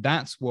token,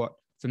 that's what,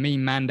 for me,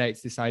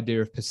 mandates this idea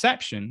of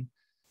perception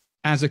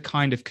as a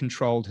kind of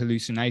controlled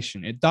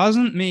hallucination. It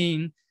doesn't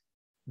mean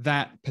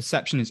that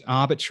perception is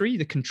arbitrary.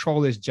 The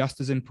control is just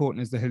as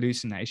important as the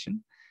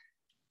hallucination.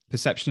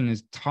 Perception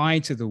is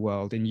tied to the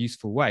world in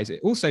useful ways.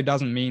 It also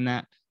doesn't mean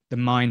that the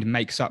mind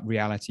makes up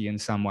reality in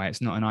some way. It's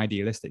not an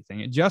idealistic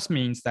thing. It just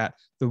means that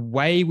the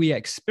way we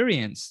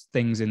experience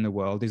things in the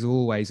world is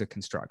always a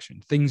construction.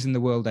 Things in the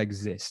world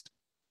exist.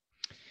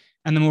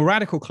 And the more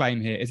radical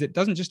claim here is it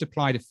doesn't just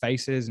apply to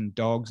faces and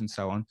dogs and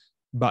so on,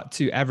 but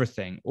to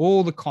everything,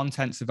 all the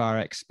contents of our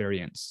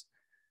experience,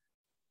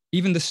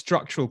 even the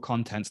structural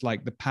contents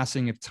like the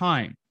passing of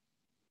time,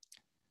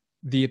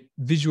 the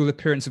visual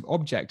appearance of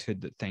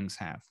objecthood that things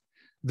have,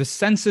 the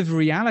sense of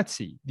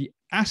reality, the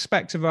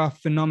aspect of our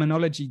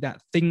phenomenology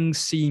that things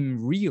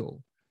seem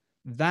real,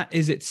 that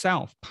is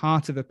itself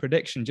part of a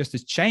prediction, just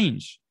as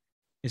change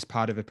is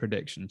part of a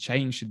prediction.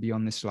 Change should be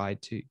on this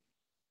slide too.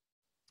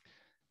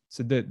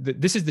 So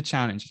this is the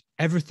challenge.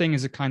 Everything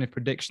is a kind of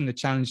prediction. The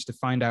challenge is to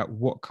find out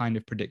what kind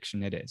of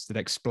prediction it is that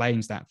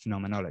explains that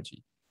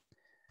phenomenology.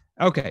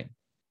 Okay.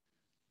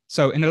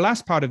 So in the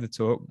last part of the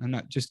talk, and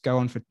that just go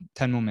on for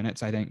 10 more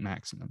minutes, I think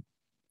maximum,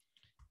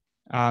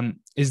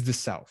 is the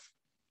self.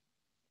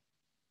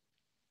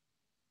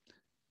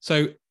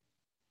 So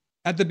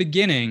at the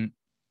beginning,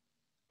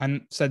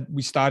 I said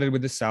we started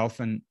with the self,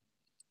 and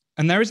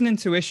there is an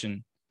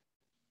intuition.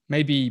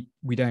 Maybe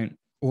we don't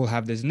all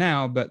have this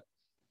now, but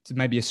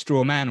maybe a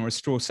straw man or a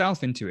straw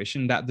self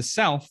intuition that the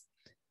self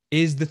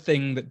is the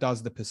thing that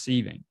does the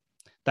perceiving,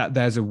 that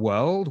there's a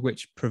world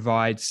which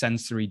provides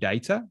sensory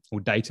data or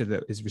data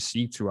that is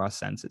received through our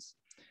senses.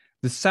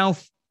 The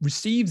self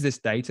receives this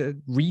data,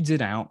 reads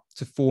it out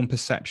to form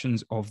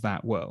perceptions of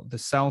that world. The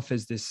self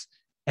is this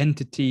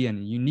entity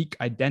and unique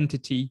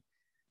identity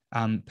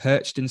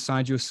perched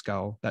inside your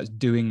skull that's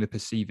doing the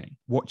perceiving,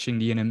 watching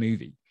the inner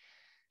movie.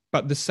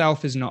 But the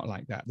self is not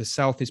like that. The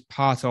self is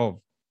part of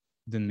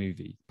the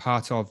movie,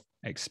 part of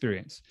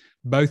experience.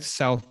 Both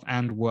self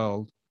and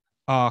world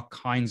are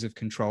kinds of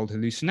controlled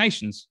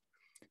hallucinations.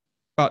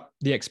 But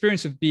the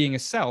experience of being a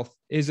self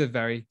is a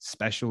very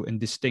special and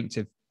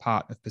distinctive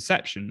part of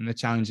perception. And the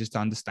challenge is to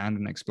understand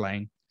and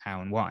explain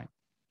how and why.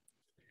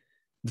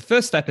 The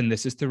first step in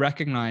this is to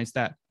recognize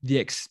that the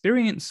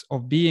experience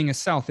of being a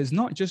self is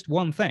not just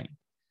one thing.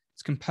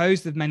 It's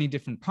composed of many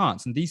different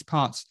parts, and these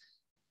parts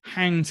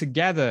hang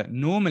together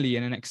normally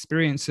in an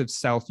experience of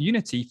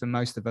self-unity for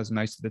most of us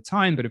most of the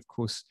time. But of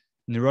course,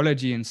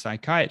 neurology and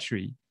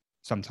psychiatry,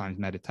 sometimes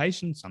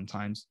meditation,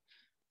 sometimes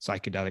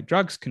psychedelic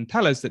drugs, can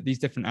tell us that these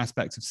different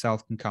aspects of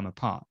self can come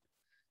apart.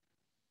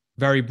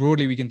 Very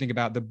broadly, we can think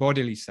about the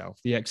bodily self,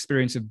 the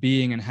experience of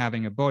being and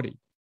having a body.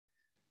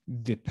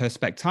 The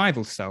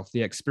perspectival self,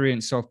 the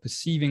experience of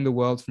perceiving the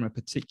world from a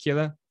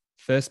particular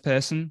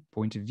first-person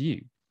point of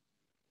view.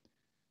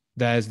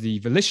 There's the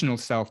volitional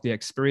self, the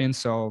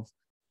experience of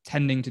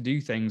tending to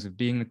do things, of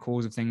being the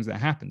cause of things that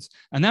happens.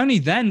 And only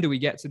then do we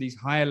get to these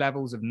higher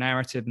levels of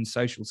narrative and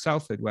social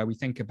selfhood, where we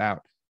think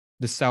about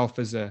the self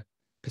as a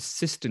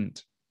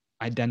persistent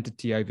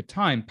identity over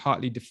time,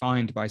 partly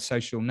defined by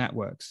social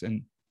networks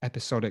and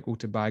episodic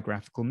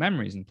autobiographical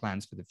memories and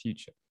plans for the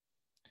future.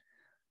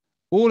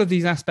 All of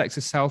these aspects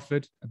of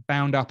selfhood are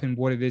bound up in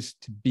what it is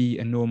to be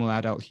a normal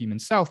adult human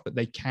self, but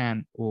they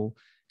can all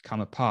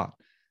come apart.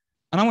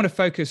 And I want to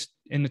focus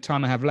in the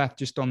time I have left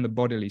just on the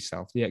bodily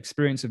self, the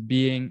experience of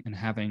being and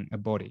having a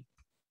body.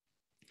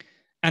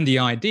 And the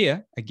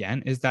idea,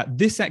 again, is that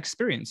this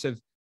experience of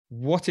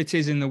what it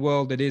is in the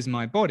world that is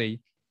my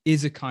body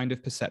is a kind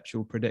of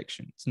perceptual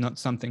prediction. It's not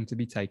something to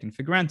be taken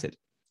for granted.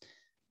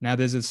 Now,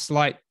 there's a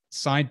slight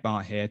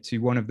sidebar here to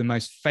one of the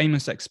most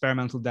famous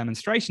experimental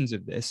demonstrations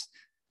of this,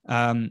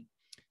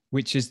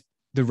 which is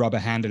the rubber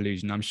hand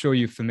illusion. I'm sure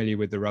you're familiar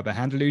with the rubber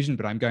hand illusion,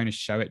 but I'm going to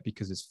show it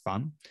because it's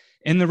fun.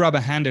 In the rubber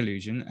hand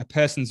illusion, a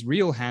person's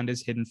real hand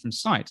is hidden from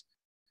sight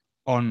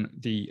on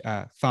the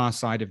far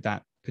side of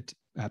that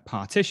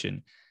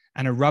partition,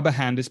 and a rubber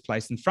hand is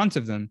placed in front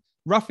of them,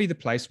 roughly the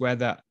place where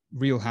that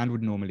real hand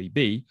would normally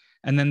be.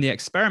 And then the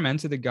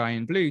experimenter, the guy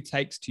in blue,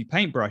 takes two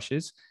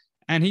paintbrushes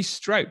and he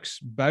strokes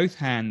both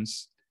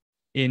hands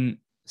in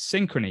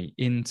synchrony,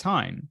 in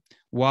time,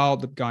 while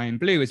the guy in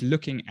blue is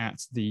looking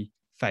at the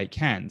fake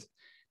hand.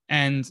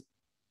 And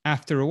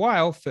after a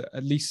while, for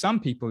at least some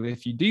people,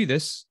 if you do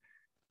this,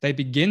 they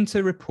begin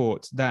to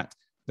report that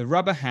the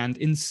rubber hand,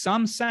 in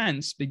some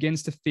sense,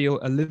 begins to feel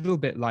a little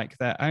bit like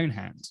their own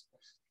hand.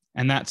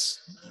 And that's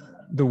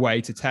the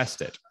way to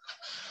test it.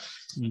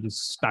 You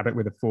just stab it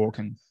with a fork,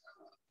 and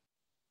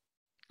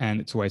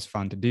it's always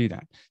fun to do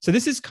that. So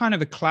this is kind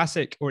of a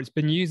classic, or it's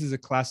been used as a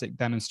classic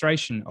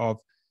demonstration of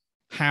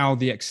how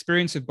the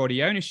experience of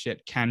body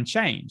ownership can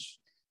change.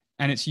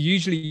 And it's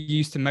usually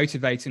used to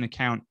motivate an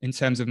account in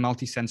terms of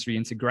multisensory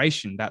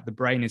integration, that the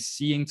brain is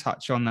seeing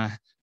touch on the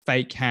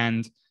fake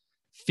hand,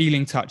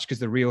 feeling touch because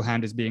the real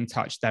hand is being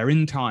touched. They're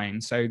in time.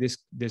 So this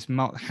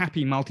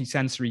happy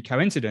multisensory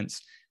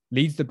coincidence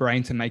leads the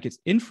brain to make its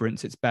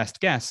inference, its best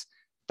guess,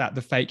 that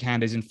the fake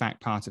hand is in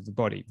fact part of the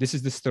body. This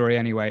is the story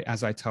anyway,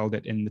 as I told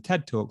it in the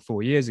TED Talk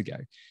 4 years ago.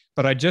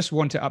 But I just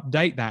want to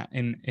update that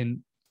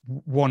in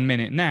 1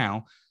 minute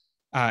now.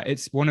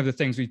 It's one of the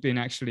things we've been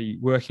actually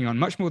working on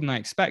much more than I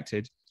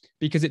expected,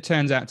 because it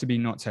turns out to be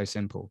not so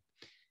simple.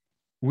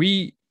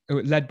 We,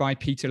 led by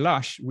Peter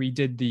Lush, we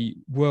did the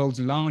world's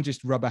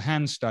largest rubber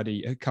hand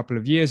study a couple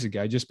of years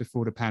ago, just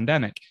before the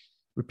pandemic,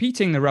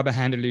 repeating the rubber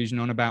hand illusion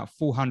on about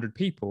 400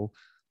 people,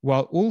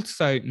 while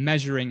also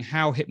measuring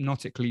how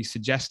hypnotically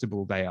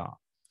suggestible they are.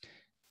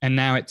 And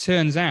now it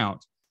turns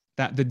out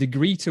that the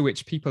degree to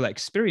which people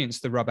experience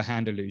the rubber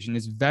hand illusion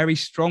is very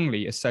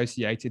strongly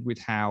associated with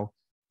how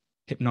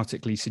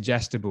hypnotically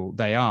suggestible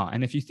they are.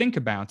 And if you think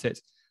about it,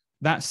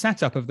 that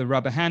setup of the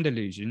rubber hand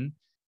illusion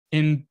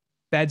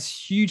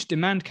embeds huge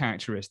demand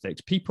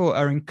characteristics. People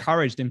are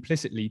encouraged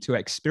implicitly to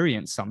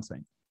experience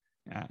something.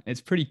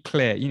 It's pretty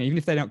clear, even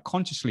if they're not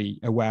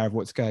consciously aware of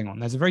what's going on,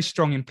 there's a very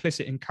strong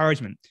implicit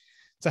encouragement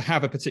to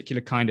have a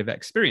particular kind of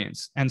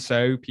experience. And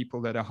so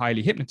people that are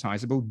highly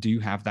hypnotizable do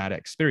have that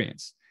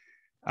experience.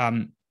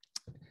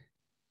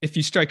 If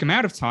you stroke them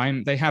out of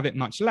time, they have it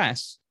much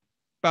less,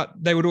 but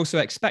they would also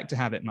expect to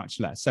have it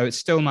much less. So it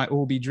still might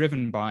all be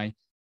driven by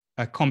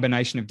a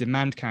combination of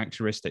demand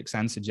characteristics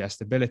and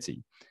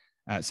suggestibility.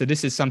 So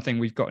this is something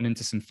we've gotten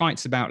into some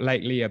fights about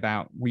lately,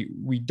 about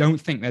we don't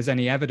think there's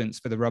any evidence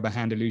for the rubber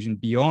hand illusion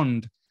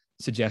beyond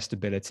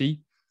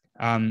suggestibility.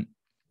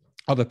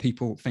 Other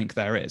people think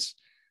there is.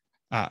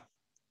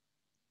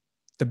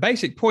 The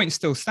basic point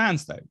still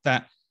stands, though,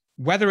 that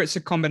whether it's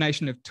a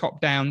combination of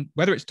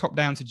whether it's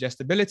top-down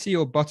suggestibility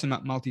or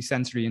bottom-up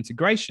multisensory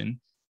integration,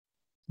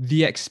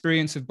 the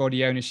experience of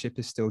body ownership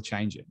is still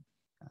changing.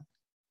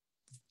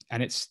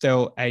 And it's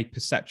still a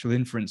perceptual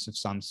inference of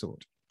some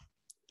sort.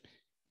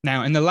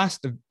 Now, in the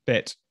last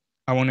bit,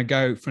 I want to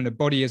go from the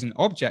body as an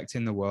object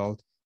in the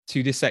world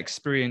to this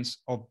experience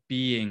of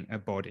being a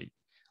body,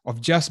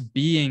 of just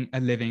being a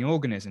living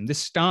organism. This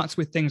starts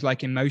with things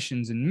like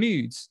emotions and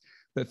moods,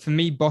 but for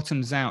me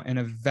bottoms out in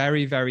a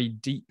very, very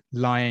deep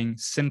lying,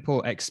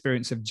 simple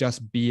experience of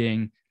just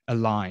being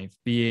alive,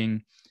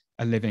 being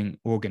a living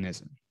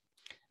organism.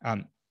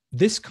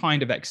 This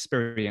kind of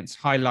experience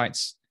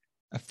highlights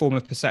a form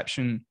of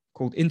perception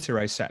called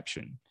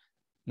interoception.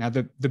 Now,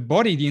 the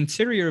body, the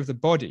interior of the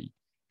body,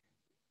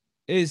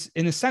 is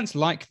in a sense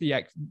like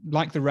the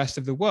rest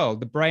of the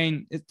world. The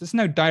brain, there's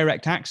no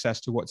direct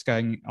access to what's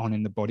going on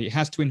in the body. It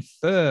has to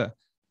infer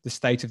the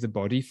state of the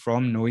body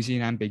from noisy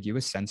and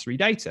ambiguous sensory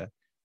data.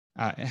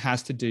 It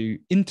has to do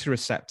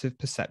interoceptive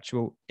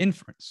perceptual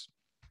inference.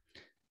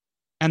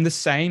 And the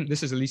same,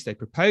 this is at least a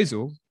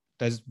proposal.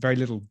 There's very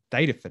little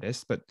data for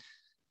this, but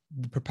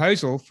the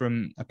proposal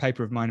from a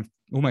paper of mine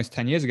almost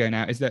 10 years ago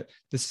now is that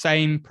the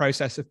same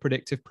process of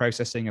predictive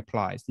processing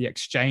applies, the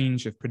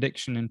exchange of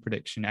prediction and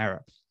prediction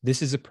error.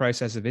 This is a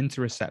process of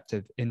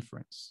interoceptive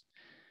inference.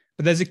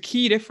 But there's a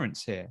key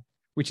difference here,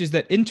 which is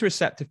that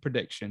interoceptive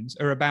predictions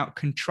are about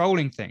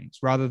controlling things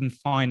rather than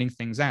finding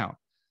things out.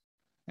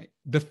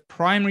 The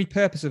primary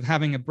purpose of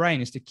having a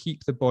brain is to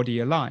keep the body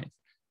alive.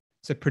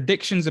 So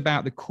predictions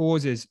about the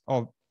causes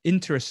of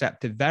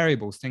interoceptive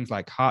variables, things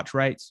like heart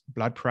rates,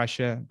 blood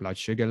pressure, blood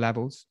sugar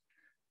levels.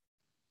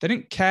 They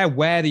don't care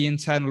where the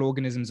internal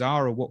organisms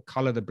are or what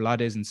color the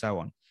blood is and so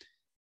on.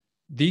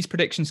 These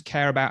predictions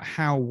care about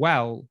how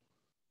well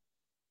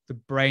the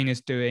brain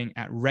is doing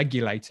at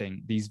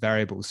regulating these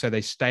variables so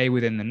they stay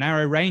within the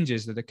narrow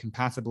ranges that are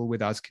compatible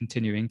with us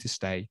continuing to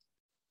stay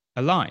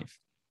alive.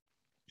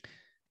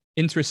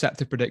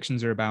 Interoceptive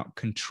predictions are about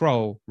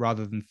control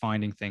rather than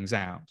finding things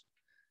out.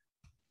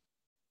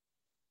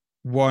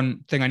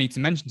 One thing I need to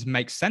mention to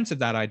make sense of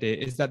that idea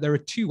is that there are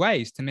two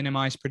ways to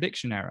minimize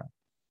prediction error.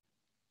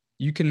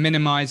 You can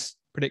minimize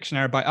prediction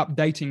error by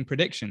updating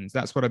predictions.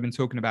 That's what I've been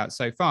talking about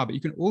so far. But you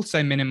can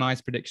also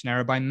minimize prediction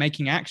error by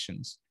making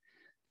actions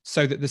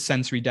so that the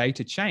sensory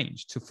data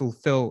change to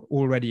fulfill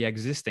already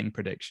existing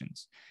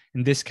predictions.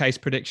 In this case,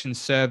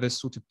 predictions serve as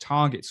sort of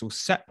targets or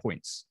set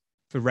points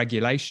for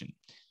regulation.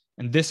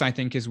 And this, I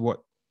think, is what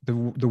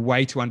the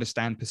way to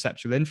understand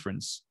perceptual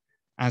inference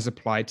as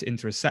applied to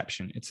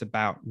interoception. It's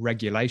about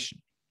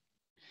regulation.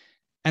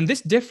 And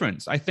this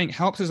difference, I think,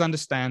 helps us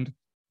understand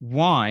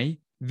why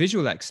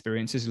visual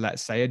experiences,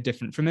 let's say, are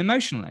different from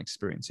emotional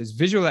experiences.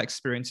 Visual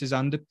predictions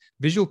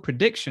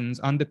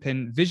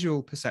underpin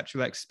visual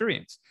perceptual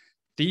experience.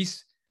 The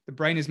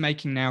brain is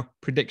making now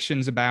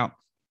predictions about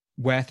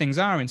where things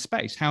are in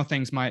space, how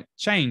things might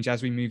change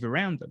as we move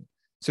around them.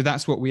 So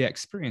that's what we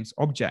experience,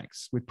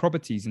 objects with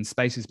properties and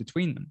spaces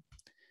between them.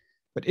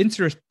 But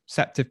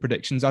interoceptive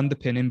predictions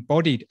underpin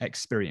embodied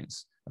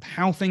experience of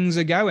how things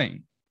are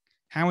going.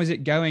 How is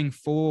it going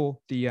for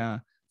the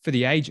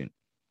agent?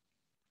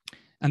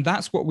 And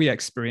that's what we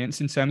experience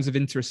in terms of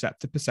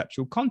interoceptive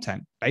perceptual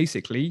content.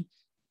 Basically,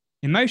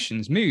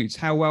 emotions, moods,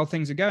 how well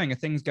things are going. Are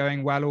things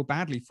going well or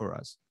badly for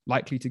us?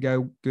 Likely to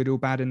go good or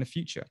bad in the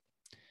future?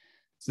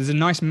 So there's a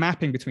nice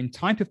mapping between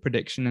type of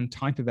prediction and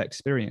type of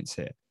experience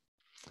here.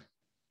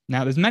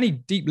 Now, there's many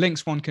deep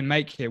links one can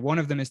make here. One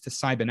of them is to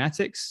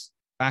cybernetics.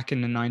 Back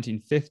in the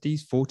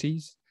 1950s,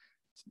 40s,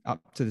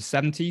 up to the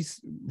 70s,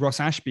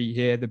 Ross Ashby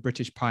here, the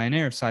British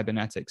pioneer of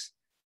cybernetics,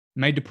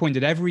 made the point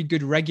that every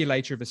good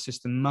regulator of a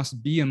system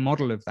must be a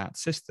model of that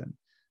system.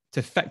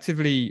 To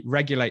effectively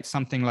regulate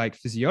something like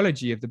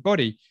physiology of the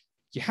body,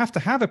 you have to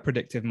have a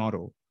predictive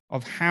model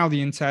of how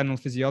the internal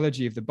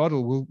physiology of the body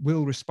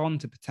will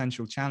respond to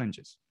potential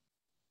challenges.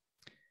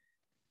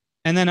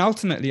 And then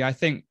ultimately, I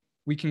think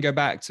we can go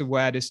back to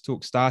where this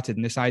talk started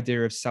and this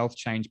idea of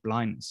self-change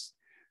blindness.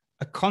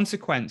 A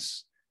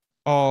consequence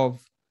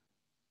of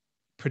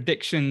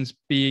predictions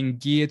being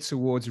geared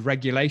towards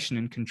regulation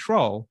and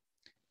control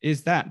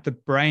is that the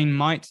brain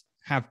might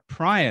have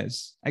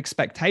priors,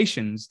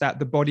 expectations that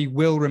the body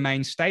will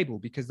remain stable,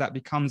 because that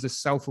becomes a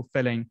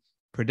self-fulfilling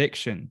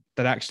prediction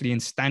that actually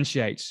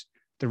instantiates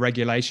the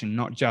regulation,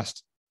 not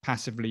just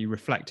passively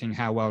reflecting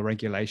how well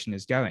regulation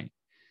is going.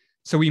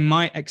 So we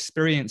might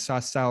experience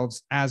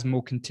ourselves as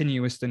more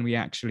continuous than we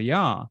actually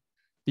are,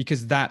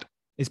 because that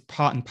is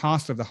part and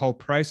parcel of the whole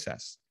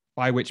process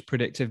by which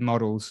predictive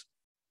models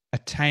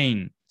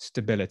attain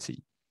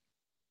stability.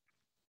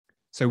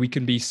 So we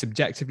can be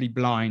subjectively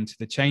blind to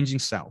the changing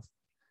self,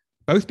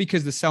 both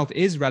because the self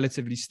is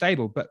relatively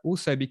stable, but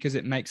also because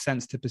it makes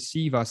sense to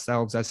perceive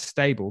ourselves as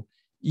stable,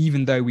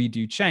 even though we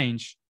do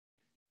change,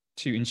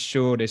 to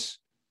ensure this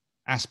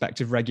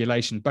aspect of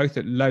regulation, both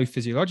at low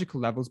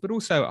physiological levels, but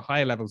also at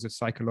higher levels of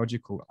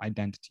psychological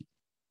identity.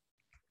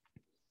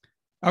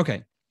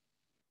 Okay,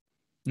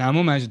 now I'm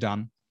almost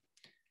done.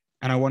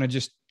 And I want to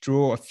just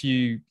draw a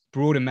few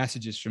broader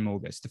messages from all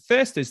this. The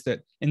first is that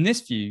in this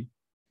view,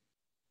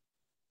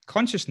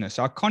 consciousness,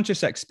 our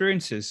conscious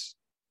experiences,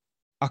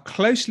 are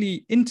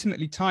closely,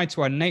 intimately tied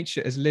to our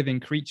nature as living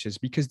creatures,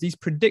 because these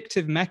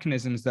predictive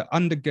mechanisms that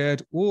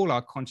undergird all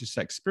our conscious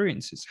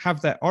experiences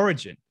have their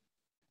origin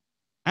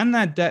and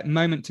their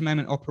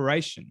moment-to-moment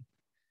operation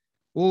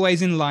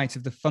always in light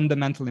of the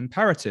fundamental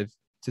imperative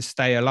to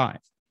stay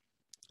alive.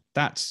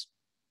 That's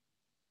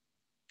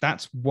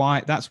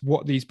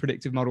what these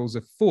predictive models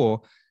are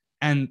for.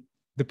 And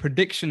the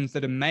predictions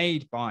that are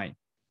made by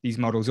these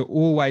models are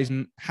always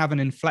have an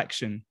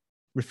inflection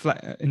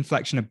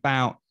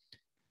about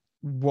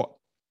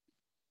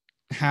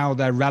how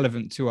they're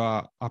relevant to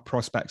our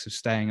prospects of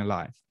staying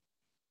alive.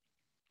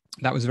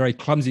 That was a very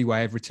clumsy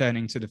way of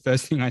returning to the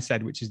first thing I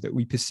said, which is that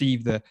we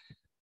perceive the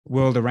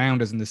world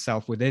around us and the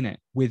self within it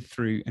with,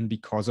 through, and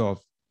because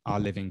of our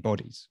living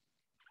bodies.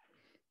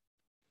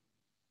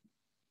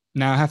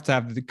 Now I have to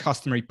have the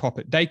customary pop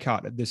at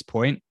Descartes at this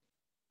point,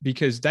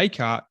 because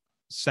Descartes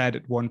said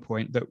at one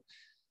point that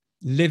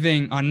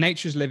our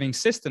nature's living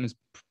systems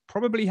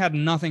probably had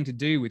nothing to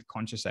do with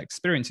conscious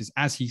experiences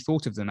as he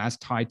thought of them, as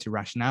tied to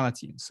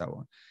rationality and so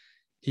on.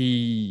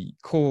 He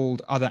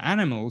called other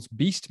animals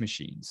beast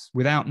machines.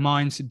 Without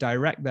minds to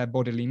direct their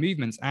bodily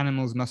movements,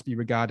 animals must be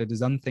regarded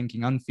as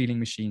unthinking, unfeeling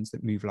machines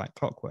that move like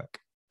clockwork.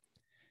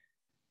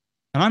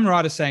 And I'm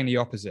rather saying the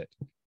opposite,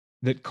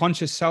 that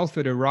conscious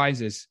selfhood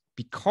arises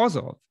because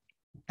of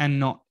and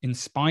not in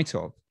spite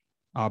of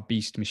our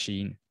beast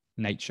machine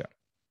nature.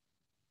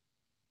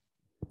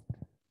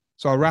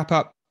 So I'll wrap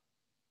up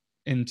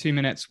in 2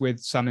 minutes with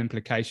some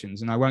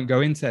implications, and I won't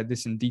go into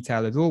this in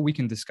detail at all. We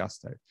can discuss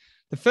though.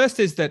 The first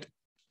is that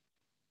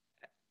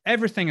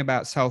everything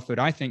about selfhood,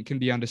 I think, can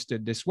be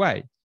understood this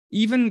way.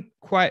 Even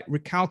quite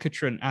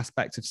recalcitrant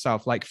aspects of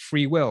self, like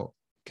free will,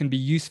 can be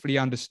usefully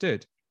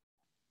understood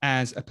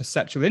as a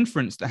perceptual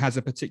inference that has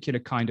a particular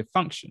kind of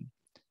function.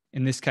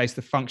 In this case,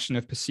 the function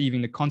of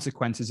perceiving the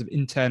consequences of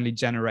internally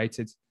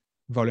generated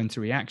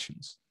voluntary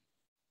actions.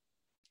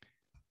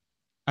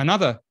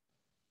 Another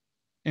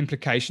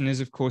implication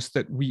is, of course,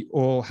 that we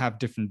all have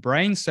different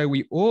brains, so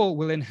we all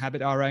will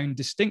inhabit our own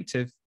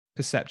distinctive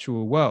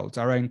perceptual worlds,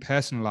 our own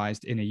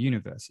personalized inner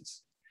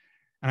universes.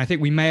 And I think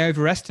we may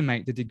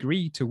overestimate the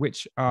degree to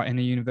which our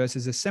inner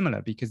universes are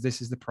similar, because this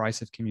is the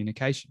price of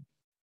communication.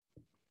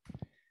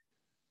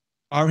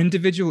 Our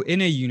individual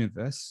inner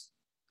universe,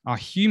 our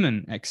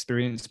human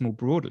experience more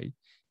broadly,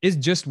 is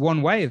just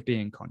one way of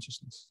being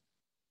consciousness.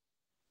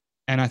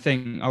 And I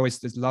think I always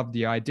just love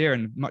the idea,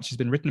 and much has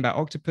been written about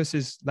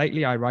octopuses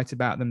lately. I write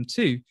about them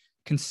too.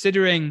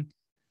 Considering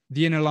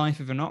the inner life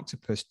of an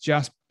octopus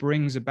just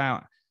brings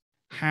about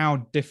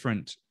how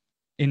different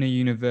inner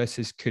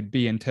universes could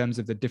be in terms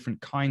of the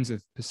different kinds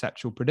of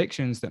perceptual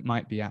predictions that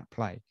might be at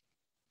play.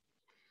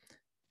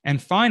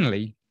 And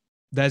finally,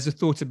 there's a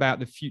thought about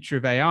the future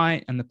of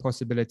AI and the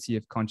possibility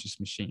of conscious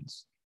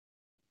machines.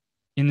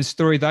 In the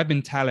story that I've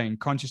been telling,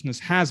 consciousness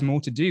has more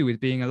to do with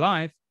being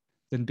alive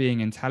than being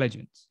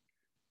intelligent,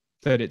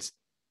 that it's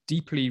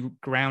deeply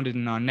grounded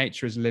in our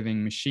nature as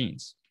living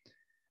machines.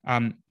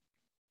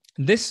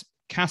 This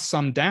casts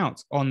some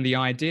doubt on the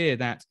idea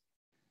that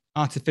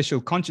artificial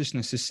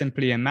consciousness is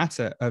simply a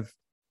matter of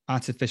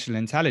artificial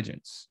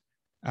intelligence,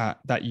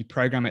 that you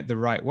program it the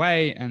right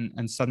way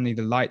and suddenly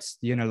the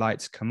inner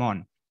lights come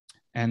on.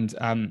 And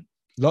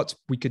lots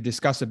we could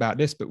discuss about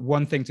this, but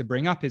one thing to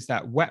bring up is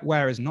that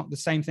wetware is not the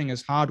same thing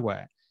as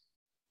hardware.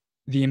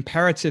 The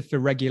imperative for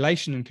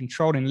regulation and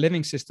control in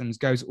living systems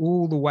goes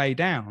all the way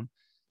down.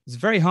 It's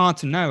very hard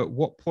to know at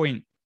what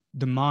point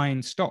the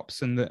mind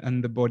stops and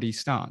the body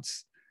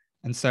starts.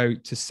 And so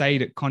to say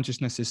that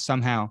consciousness is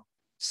somehow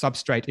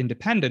substrate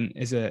independent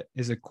is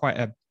quite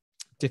a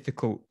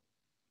difficult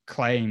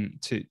claim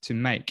to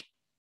make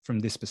from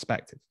this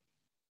perspective.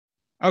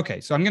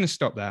 Okay, so I'm going to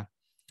stop there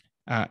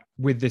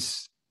with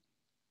this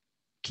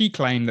key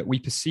claim that we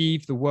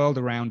perceive the world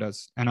around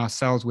us and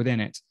ourselves within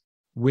it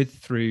with,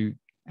 through,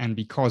 and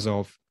because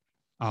of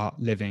our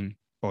living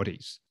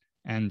bodies.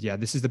 And yeah,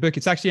 this is the book.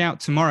 It's actually out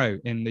tomorrow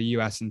in the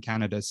US and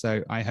Canada.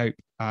 So I hope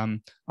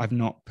I've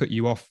not put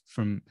you off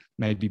from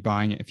maybe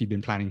buying it if you've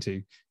been planning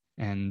to.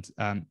 And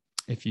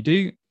if you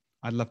do,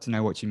 I'd love to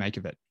know what you make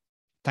of it.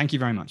 Thank you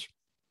very much.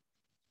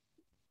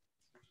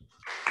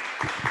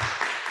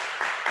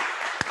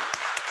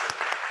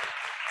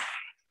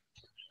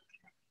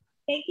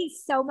 Thank you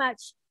so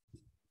much.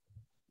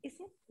 Is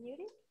it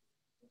muted?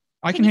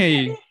 I can hear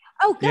you.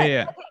 Oh, good.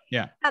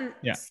 Yeah. Okay.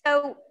 Yeah.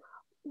 So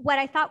what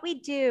I thought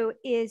we'd do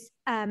is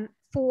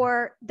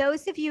for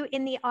those of you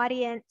in the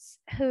audience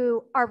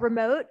who are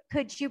remote,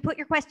 could you put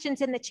your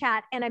questions in the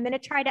chat? And I'm going to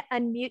try to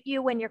unmute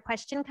you when your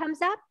question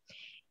comes up.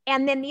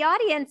 And then the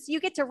audience, you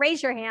get to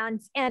raise your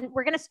hands. And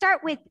we're going to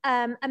start with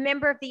a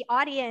member of the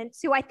audience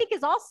who I think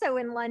is also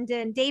in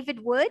London, David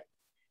Wood.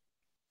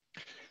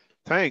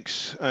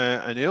 Thanks,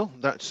 Anil.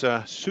 That's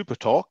a super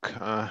talk.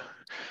 I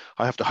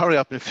have to hurry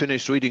up and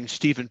finish reading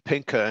Steven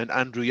Pinker and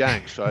Andrew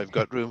Yang, so I've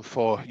got room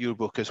for your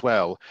book as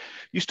well.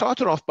 You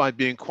started off by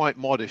being quite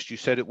modest. You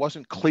said it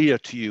wasn't clear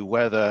to you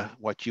whether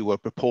what you were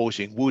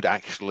proposing would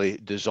actually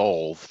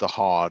dissolve the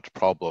hard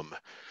problem.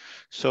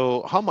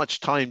 So how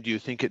much time do you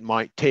think it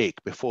might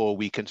take before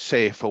we can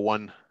say for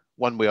one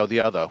way or the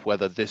other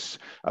whether this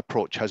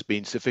approach has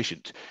been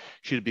sufficient?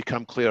 Should it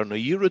become clear in a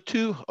year or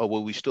two, or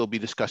will we still be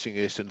discussing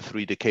this in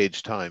 3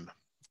 decades' time?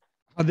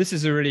 Oh, this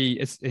is a really,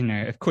 it's, you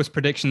know, of course,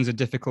 predictions are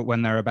difficult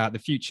when they're about the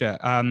future.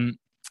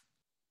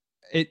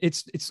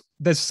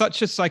 There's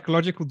such a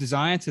psychological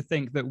desire to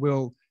think that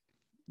we'll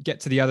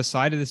get to the other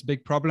side of this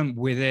big problem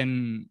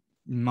within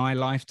my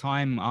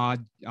lifetime, our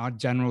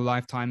general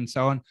lifetime, and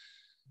so on.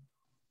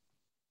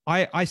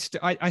 I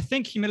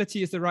think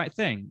humility is the right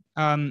thing,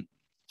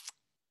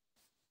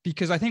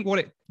 because I think what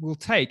it will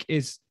take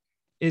is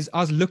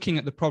us looking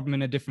at the problem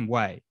in a different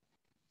way.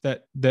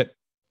 That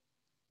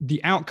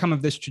the outcome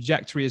of this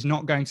trajectory is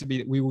not going to be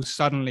that we will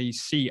suddenly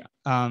see,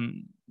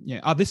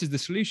 this is the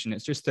solution.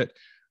 It's just that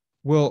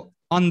we'll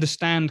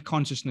understand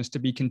consciousness to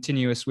be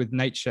continuous with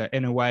nature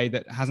in a way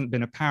that hasn't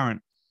been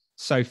apparent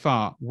so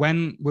far.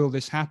 When will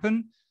this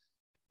happen?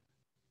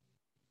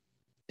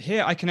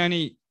 Here, I can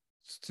only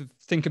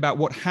think about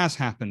what has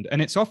happened.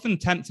 And it's often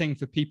tempting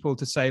for people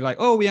to say like,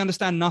 oh, we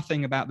understand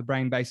nothing about the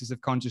brain basis of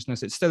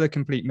consciousness. It's still a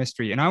complete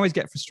mystery. And I always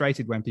get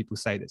frustrated when people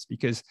say this,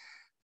 because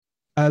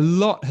a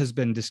lot has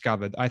been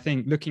discovered. I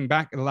think looking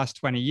back at the last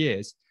 20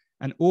 years,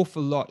 an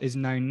awful lot is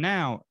known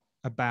now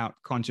about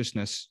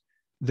consciousness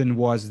than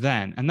was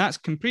then. And that's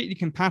completely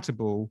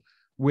compatible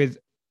with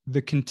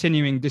the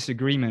continuing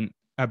disagreement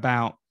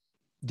about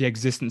the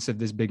existence of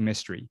this big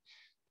mystery.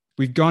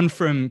 We've gone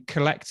from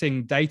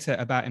collecting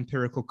data about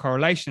empirical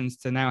correlations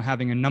to now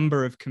having a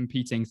number of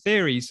competing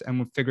theories, and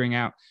we're figuring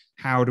out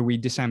how do we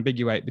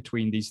disambiguate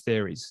between these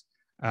theories.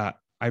 I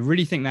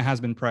really think there has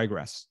been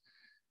progress.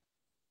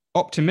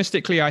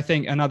 Optimistically, I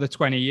think another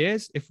 20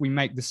 years, if we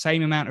make the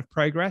same amount of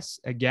progress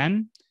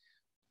again,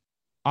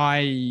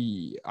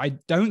 I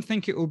don't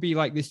think it will be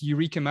like this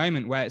eureka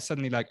moment where it's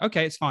suddenly like,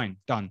 okay, it's fine,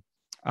 done.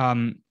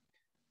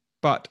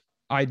 But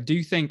I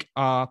do think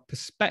our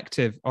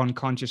perspective on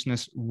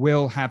consciousness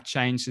will have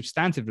changed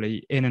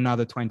substantively in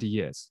another 20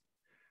 years.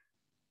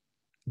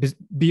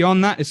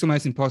 Beyond that, it's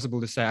almost impossible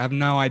to say. I have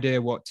no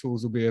idea what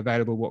tools will be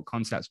available, what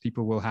concepts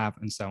people will have,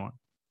 and so on.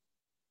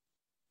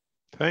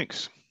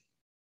 Thanks.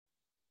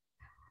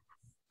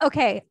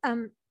 Okay,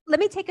 let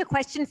me take a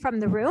question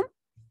from the room.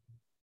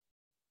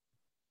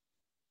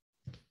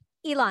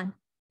 Elon.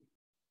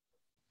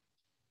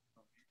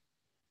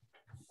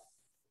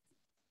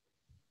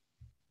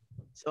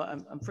 So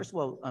first of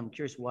all, I'm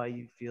curious why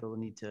you feel the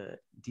need to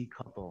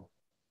decouple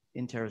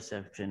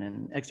interoception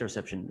and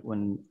exteroception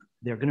when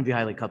they're going to be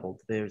highly coupled.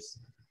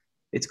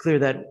 It's clear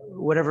that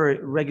whatever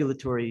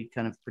regulatory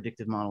kind of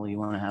predictive model you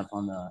want to have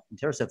on the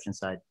interoception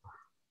side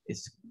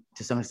is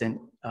to some extent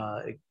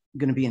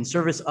going to be in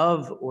service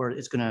of, or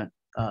it's going to,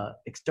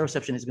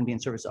 exteroception is going to be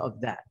in service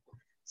of that.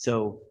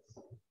 So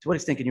to what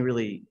extent can you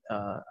really,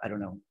 I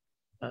don't know,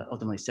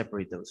 ultimately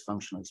separate those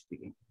functionally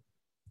speaking?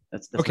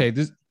 That's okay.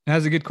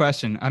 That's a good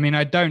question. I mean,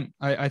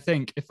 I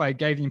think if I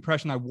gave the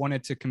impression I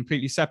wanted to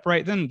completely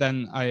separate them,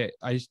 then I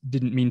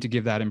didn't mean to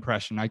give that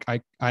impression.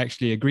 I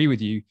actually agree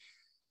with you.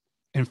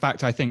 In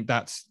fact, I think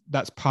that's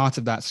part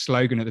of that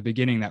slogan at the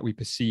beginning, that we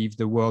perceive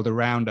the world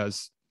around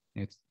us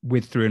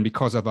with, through, and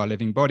because of our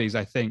living bodies.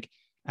 I think,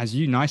 as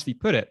you nicely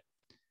put it,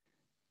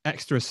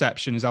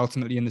 exteroception is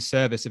ultimately in the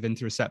service of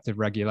interoceptive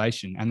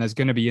regulation, and there's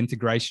going to be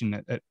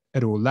integration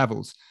at all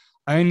levels.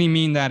 I only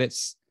mean that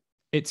it's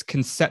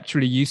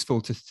conceptually useful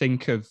to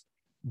think of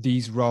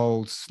these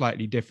roles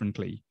slightly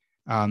differently,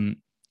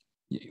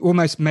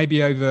 almost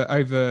maybe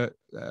over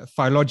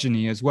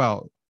phylogeny as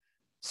well.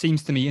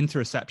 Seems to me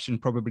interoception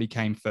probably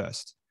came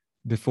first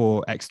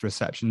before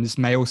exteroception. This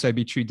may also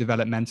be true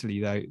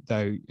developmentally,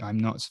 though I'm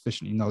not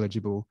sufficiently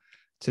knowledgeable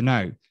to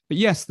know. But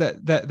yes,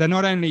 that they're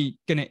not only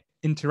going to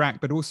interact,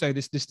 but also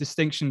this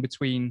distinction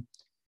between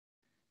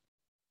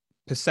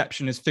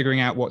perception as figuring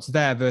out what's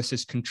there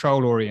versus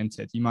control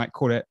oriented. You might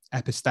call it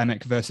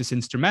epistemic versus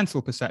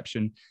instrumental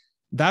perception.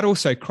 That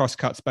also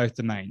cross-cuts both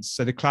domains.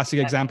 So the classic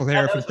example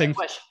here of things.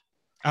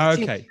 Oh,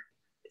 okay.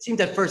 It seemed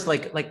at first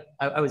like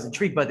I was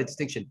intrigued by the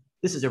distinction.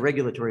 This is a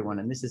regulatory one,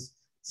 and this is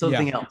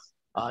something else,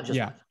 just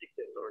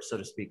predictive, or so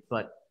to speak.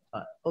 But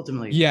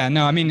ultimately, yeah,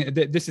 no, I mean,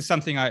 this is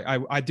something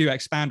I do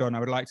expand on. I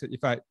would like to,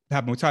 if I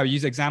have more time,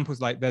 use examples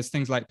like there's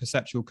things like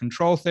perceptual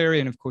control theory,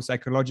 and of course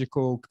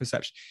ecological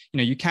perception. You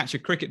know, you catch a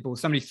cricket ball,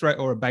 somebody throw it,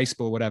 or a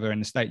baseball, whatever in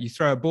the state. You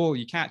throw a ball,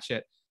 you catch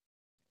it.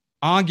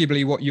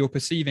 Arguably, what you're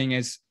perceiving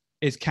is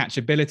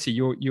catchability.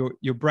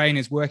 Your brain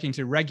is working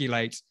to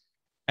regulate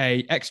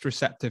a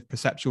exteroceptive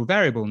perceptual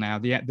variable now,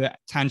 the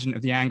tangent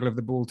of the angle of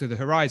the ball to the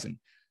horizon.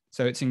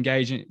 So it's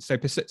engaging. So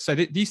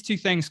these two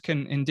things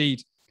can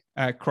indeed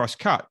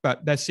cross-cut,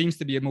 but there seems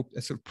to be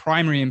a sort of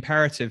primary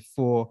imperative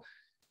for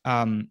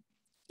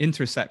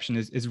interoception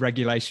is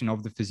regulation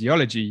of the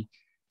physiology,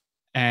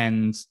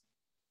 and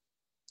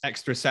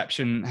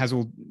exteroception has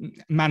all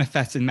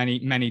manifests in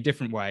many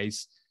different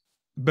ways,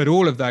 but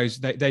all of those,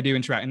 they do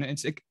interact. And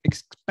it's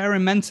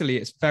experimentally,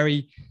 it's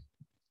very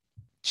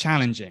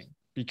challenging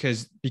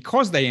because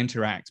they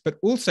interact, but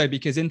also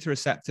because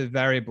interoceptive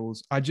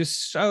variables are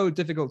just so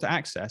difficult to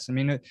access. I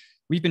mean,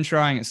 we've been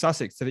trying at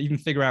Sussex to even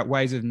figure out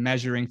ways of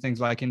measuring things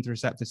like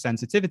interoceptive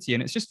sensitivity,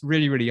 and it's just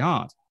really, really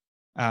hard.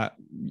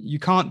 You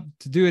can't,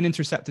 to do an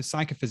interoceptive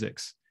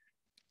psychophysics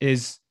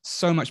is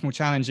so much more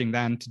challenging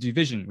than to do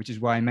vision, which is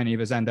why many of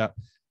us end up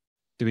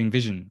doing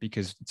vision,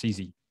 because it's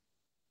easy.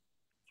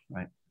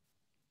 Right.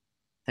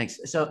 Thanks.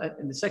 So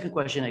the second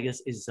question, I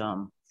guess, is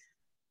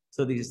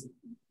so these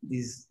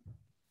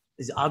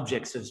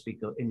objects, so to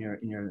speak, in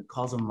your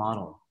causal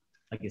model,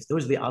 I guess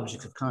those are the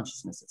objects of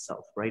consciousness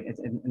itself, right?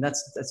 And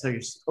that's how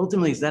you're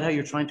ultimately, is that how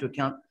you're trying to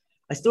account?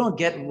 I still don't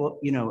get what,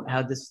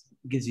 how this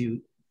gives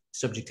you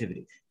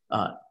subjectivity.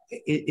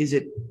 Is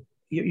it,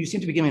 you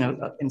seem to be giving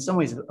in some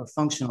ways a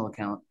functional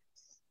account,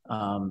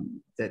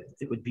 that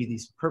it would be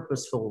these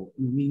purposeful,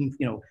 meaning,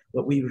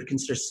 what we would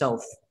consider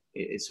self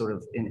is sort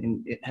of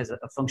it has a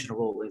functional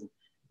role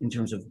in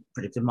terms of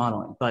predictive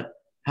modeling. But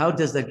how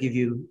does that give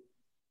you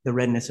the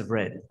redness of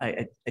red?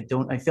 I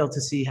fail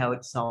to see how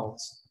it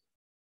solves.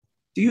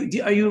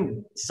 Are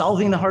you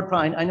solving the hard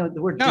problem? I know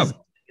the word. No.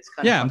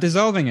 I'm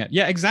dissolving it.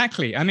 Yeah,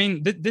 exactly. I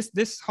mean,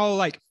 this whole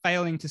like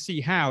failing to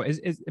see how is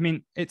I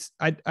mean, it's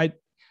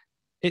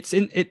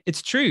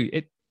true.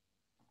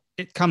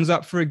 It comes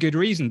up for a good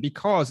reason,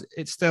 because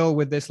it's still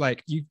with this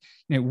like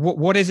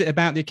what is it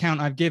about the account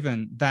I've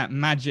given that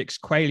magics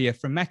qualia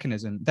from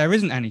mechanism? There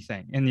isn't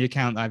anything in the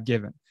account I've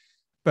given.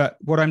 But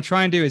what I'm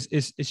trying to do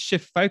is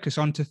shift focus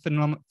onto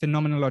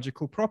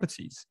phenomenological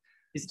properties.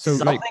 Is so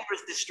solving or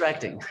is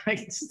distracting? Right?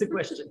 This is the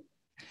question.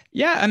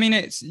 Yeah, I mean,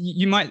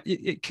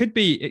 it could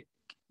be.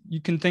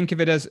 You can think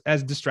of it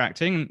as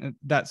distracting.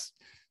 That's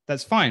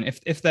fine.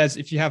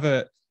 If you have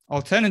a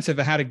alternative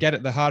of how to get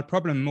at the hard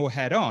problem more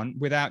head on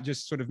without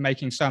just sort of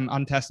making some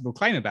untestable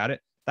claim about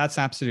it, that's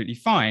absolutely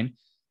fine.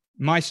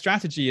 My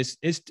strategy is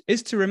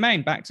to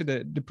remain, back to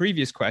the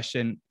previous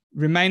question,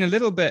 remain a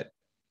little bit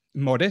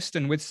modest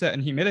and with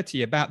certain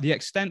humility about the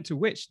extent to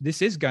which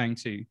this is going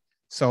to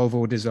solve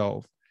or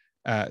dissolve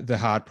the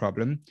hard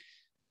problem.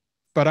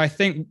 But I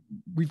think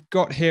we've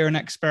got here an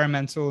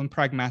experimental and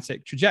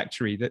pragmatic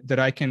trajectory that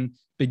I can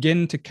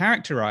begin to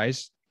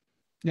characterize.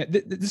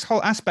 This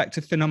whole aspect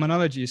of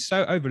phenomenology is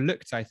so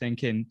overlooked, I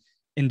think, in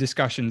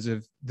discussions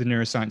of the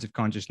neuroscience of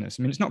consciousness.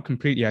 I mean, it's not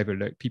completely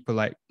overlooked. People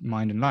like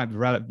Mind and Light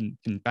have been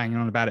banging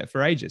on about it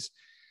for ages.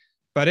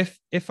 But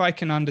if I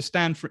can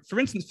understand, for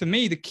instance, for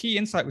me, the key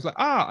insight was like,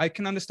 I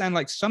can understand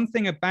like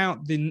something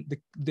about the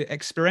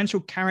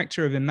experiential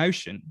character of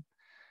emotion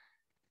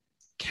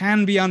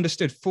can be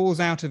understood, falls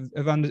out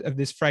of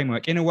this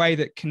framework in a way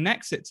that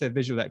connects it to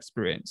visual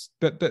experience,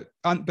 but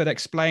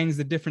explains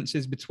the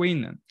differences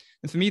between them.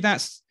 And for me,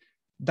 that's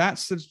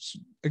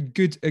a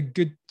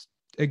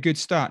good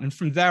start. And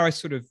from there, I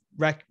sort of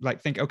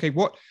think, okay,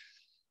 what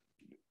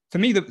for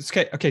me?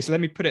 Okay, so let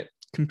me put it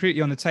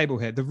completely on the table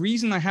here. The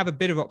reason I have a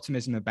bit of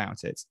optimism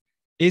about it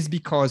is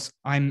because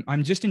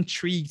I'm just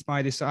intrigued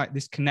by this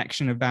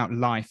connection about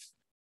life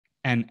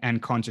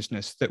and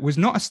consciousness that was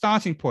not a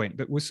starting point,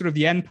 but was sort of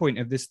the end point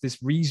of this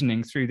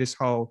reasoning through this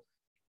whole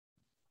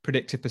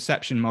predictive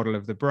perception model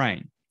of the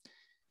brain.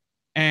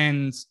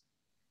 And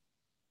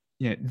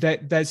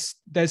there's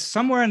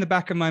somewhere in the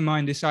back of my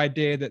mind this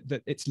idea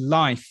that it's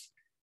life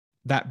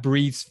that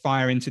breathes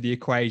fire into the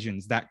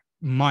equations that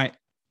might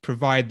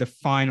provide the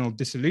final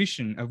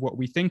dissolution of what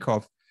we think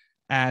of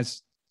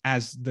as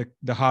the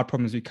hard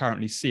problems we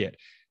currently see it.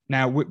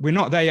 Now, we're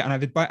not there yet, and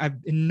I've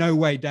in no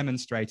way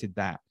demonstrated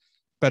that.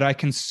 But I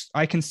can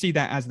see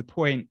that as the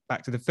point,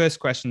 back to the first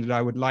question, that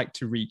I would like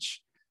to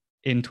reach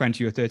in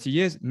 20 or 30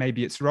 years.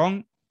 Maybe it's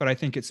wrong, but I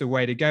think it's a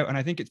way to go. And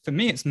I think for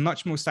me, it's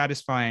much more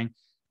satisfying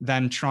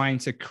than trying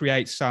to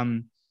create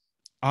some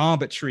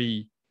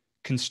arbitrary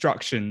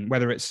construction,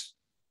 whether it's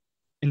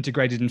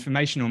integrated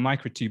information or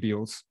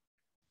microtubules,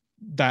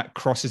 that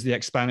crosses the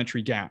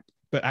explanatory gap,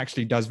 but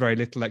actually does very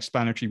little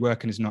explanatory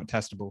work and is not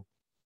testable.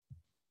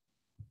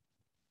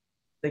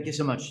 Thank you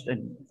so much.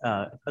 And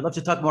I'd love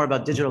to talk more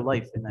about digital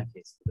life in that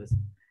case.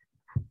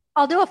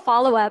 I'll do a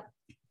follow-up.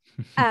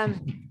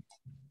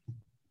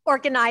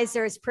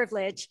 Organizer's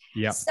privilege.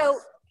 Yeah. So,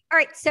 all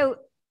right. So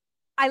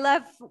I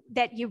love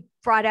that you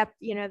brought up,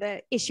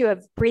 the issue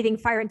of breathing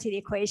fire into the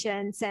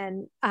equations.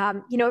 And,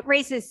 it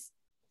raises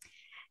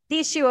the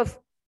issue of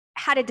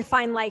how to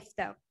define life,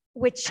 though,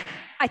 which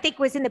I think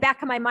was in the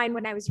back of my mind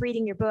when I was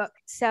reading your book.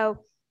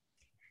 So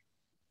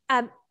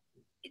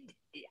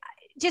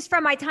just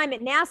from my time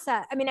at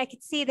NASA, I mean, I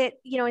could see that,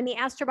 in the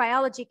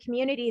astrobiology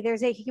community,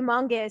 there's a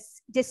humongous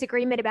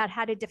disagreement about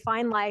how to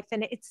define life.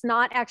 And it's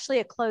not actually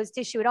a closed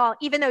issue at all,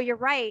 even though you're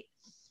right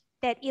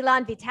that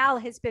elan vital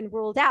has been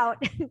ruled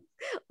out,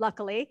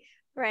 luckily,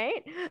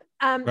 right?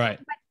 Right.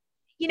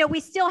 But, we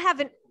still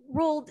haven't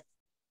ruled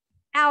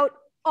out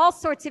all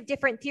sorts of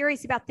different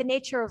theories about the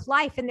nature of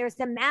life. And there's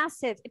a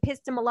massive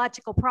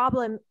epistemological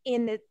problem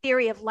in the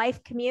theory of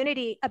life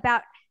community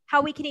about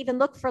how we can even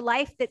look for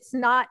life that's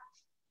not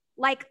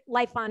like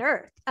life on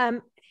Earth.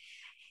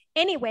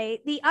 Anyway,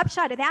 the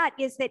upshot of that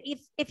is that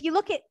if you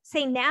look at,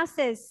 say,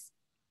 NASA's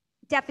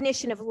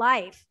definition of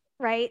life,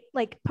 right,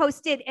 like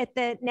posted at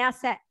the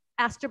NASA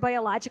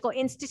Astrobiological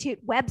Institute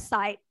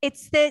website,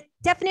 it's the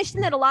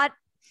definition that a lot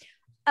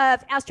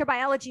of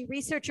astrobiology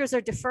researchers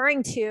are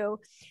deferring to.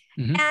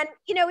 Mm-hmm. And,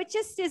 you know, it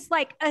just is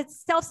like a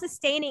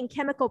self-sustaining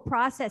chemical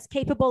process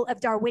capable of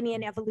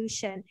Darwinian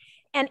evolution.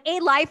 And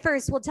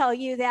A-lifers will tell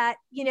you that,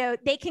 you know,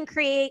 they can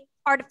create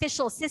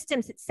artificial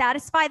systems that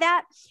satisfy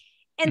that.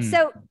 And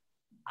so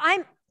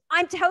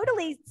I'm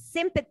totally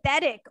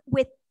sympathetic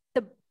with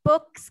the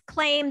book's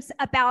claims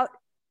about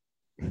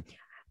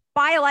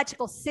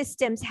biological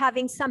systems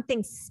having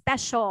something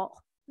special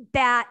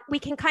that we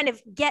can kind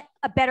of get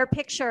a better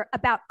picture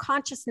about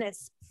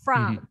consciousness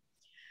from. Mm-hmm.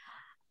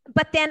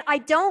 But then I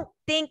don't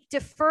think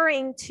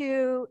deferring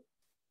to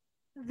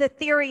the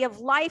theory of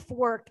life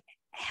work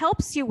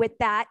helps you with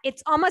that.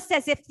 It's almost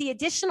as if the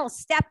additional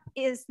step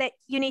is that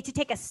you need to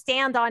take a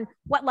stand on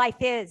what life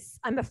is,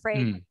 I'm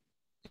afraid.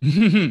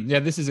 Yeah,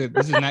 this is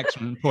an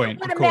excellent point.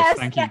 What of a course, mess,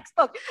 thank you.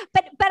 Textbook.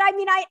 But I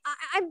mean,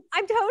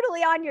 I'm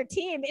totally on your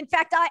team. In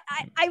fact,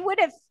 I would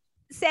have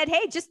said,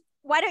 hey,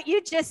 why don't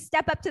you just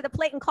step up to the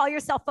plate and call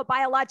yourself a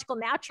biological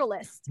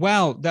naturalist?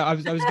 Well, I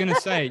was going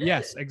to say,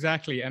 yes,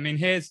 exactly. I mean,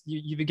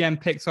 you've again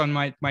picked on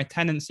my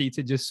tendency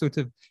to just sort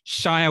of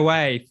shy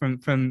away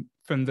from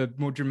the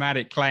more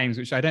dramatic claims,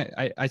 which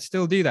I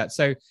still do that.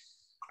 So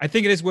I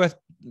think it is worth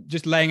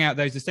just laying out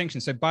those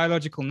distinctions. So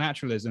biological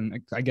naturalism,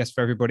 I guess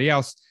for everybody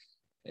else,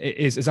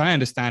 is, as I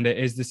understand it,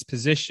 is this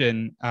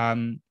position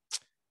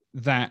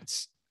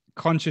that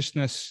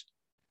consciousness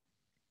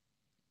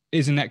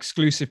is an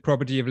exclusive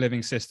property of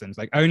living systems.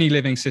 Like only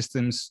living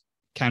systems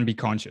can be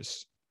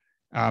conscious.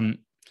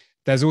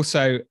 There's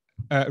also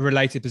a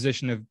related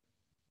position of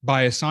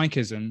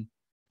biopsychism,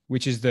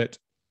 which is that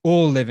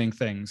all living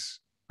things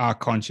are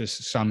conscious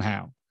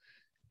somehow.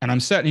 And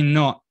I'm certainly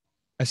not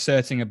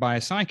asserting a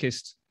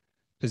biopsychist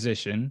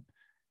position,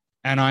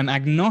 and I'm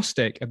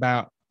agnostic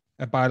about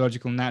a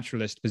biological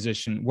naturalist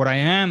position. What I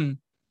am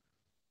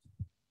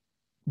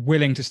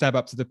willing to step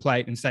up to the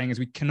plate and saying is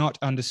we cannot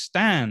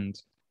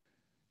understand,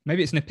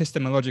 maybe it's an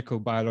epistemological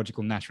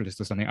biological naturalist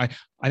or something. I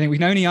think we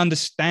can only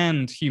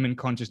understand human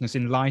consciousness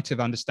in light of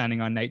understanding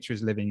our nature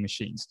as living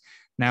machines.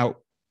 Now,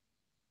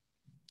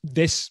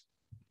 this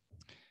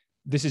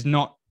is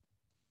not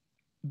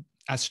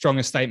as strong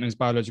a statement as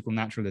biological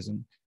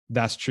naturalism.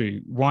 That's true.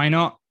 Why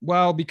not?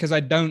 Well, because I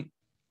don't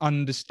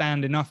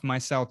understand enough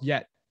myself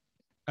yet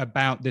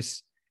about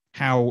this,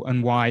 how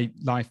and why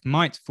life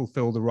might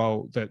fulfill the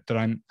role that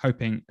I'm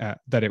hoping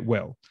that it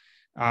will.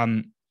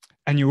 And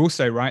you're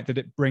also right that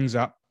it brings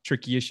up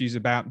tricky issues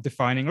about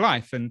defining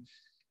life. And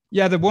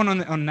yeah, the one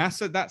on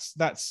NASA,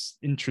 that's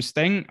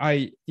interesting.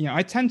 I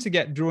tend to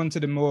get drawn to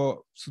the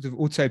more sort of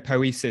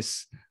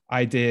autopoiesis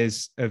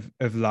ideas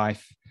of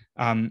life,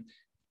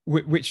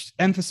 which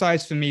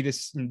emphasize for me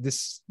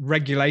this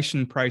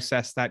regulation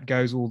process that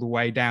goes all the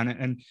way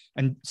down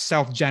and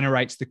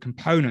self-generates the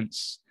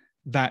components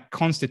that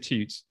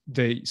constitute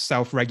the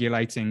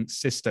self-regulating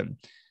system.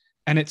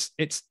 And it's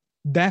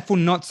therefore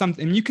not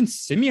something, and you can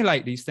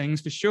simulate these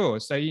things for sure.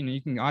 So,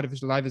 you can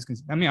artificial life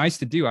I used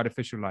to do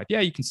artificial life.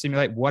 Yeah, you can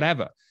simulate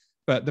whatever,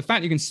 but the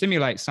fact you can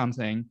simulate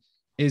something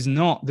is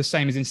not the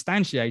same as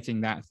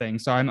instantiating that thing.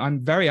 So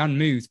I'm very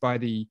unmoved by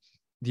the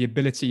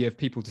ability of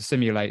people to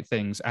simulate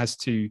things as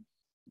to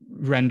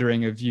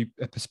rendering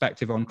a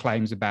perspective on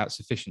claims about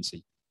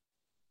sufficiency.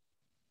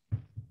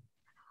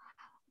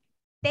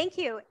 Thank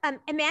you.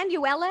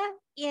 Emanuela,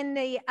 in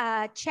the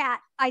chat,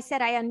 I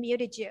said I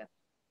unmuted you.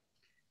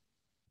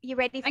 You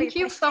ready for Thank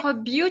you question? for a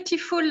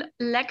beautiful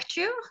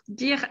lecture,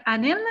 dear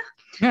Anil.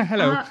 Yeah,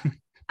 hello.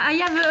 I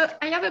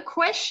have a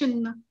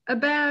question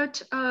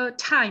about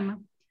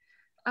time.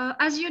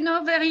 As you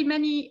know, very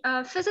many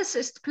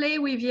physicists play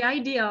with the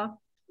idea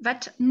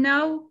that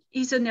now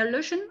is an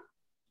illusion.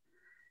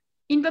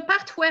 In the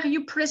part where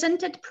you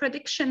presented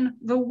prediction,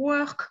 the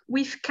work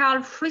with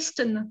Carl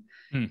Friston,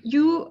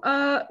 you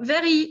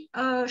very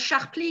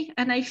sharply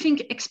and I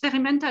think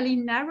experimentally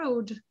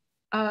narrowed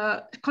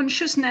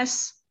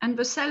consciousness and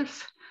the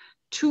self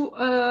to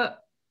a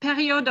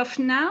period of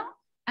now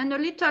and a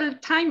little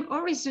time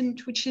horizon,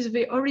 which is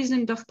the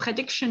horizon of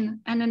prediction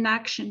and an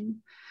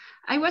action.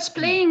 I was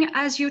playing,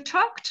 as you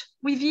talked,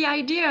 with the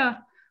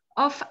idea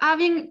of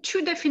having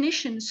two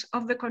definitions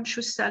of the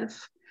conscious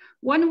self.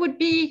 One would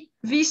be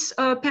this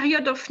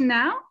period of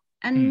now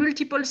and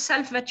multiple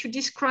self that you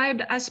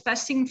described as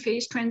passing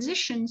phase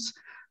transitions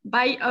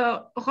by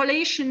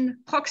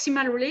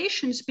proximal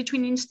relations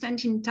between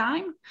instant in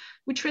time,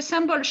 which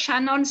resemble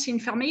Shannon's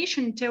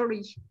information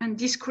theory and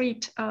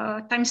discrete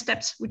time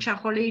steps, which are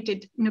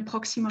related in a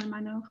proximal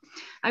manner.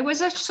 I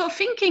was also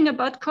thinking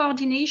about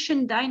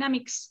coordination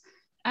dynamics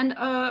and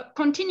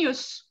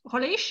continuous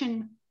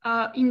relation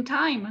in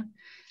time.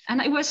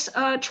 And I was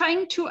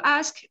trying to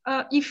ask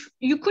if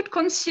you could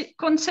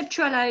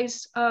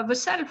conceptualize the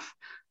self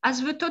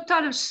as the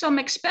total sum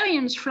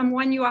experience from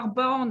when you are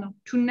born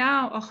to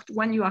now or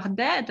when you are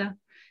dead,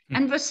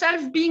 and the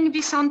self being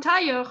this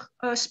entire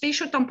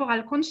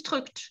spatio-temporal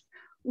construct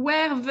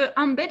where the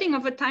embedding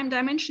of a time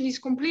dimension is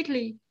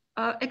completely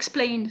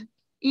explained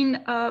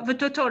in the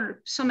total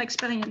sum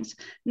experience,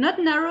 not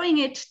narrowing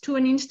it to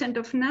an instant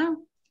of now,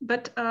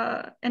 but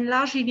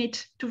enlarging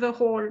it to the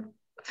whole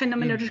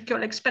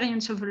phenomenological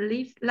experience of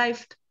a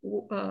life.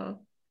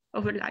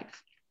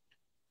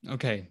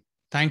 Okay,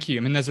 thank you.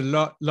 I mean, there's a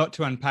lot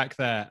to unpack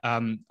there.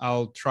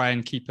 I'll try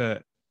and keep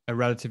a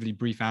relatively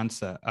brief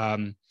answer.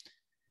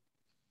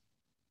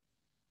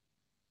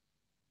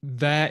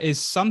 There is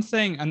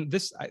something, and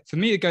this, for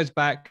me, it goes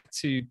back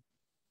to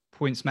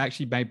points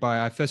actually made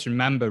by, I first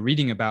remember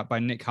reading about by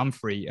Nick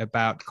Humphrey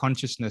about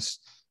consciousness.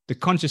 The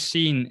conscious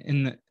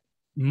scene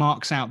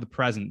marks out the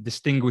present,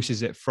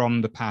 distinguishes it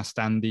from the past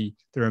and the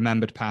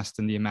remembered past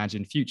and the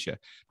imagined future.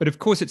 But of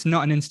course, it's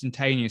not an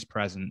instantaneous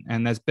present.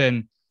 And there's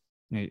been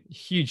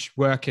huge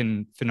work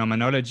in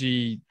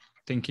phenomenology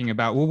thinking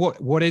about, well,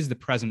 what is the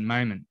present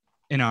moment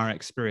in our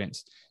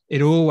experience?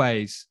 It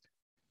always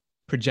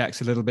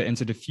projects a little bit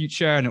into the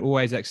future, and it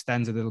always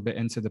extends a little bit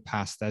into the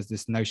past. There's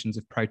this notions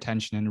of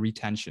protension and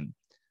retention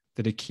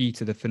that are key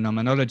to the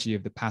phenomenology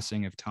of the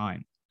passing of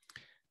time.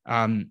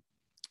 And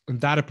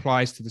that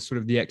applies to the sort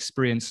of the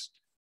experience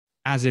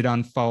as it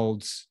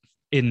unfolds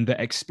in the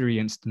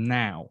experienced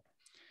now.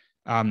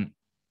 But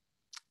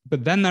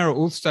then there are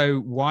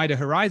also wider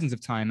horizons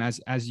of time,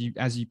 as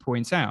you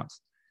point out.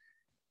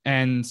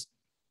 And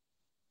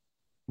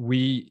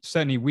we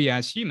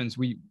as humans,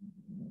 we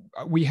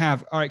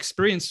have our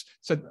experience.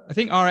 So I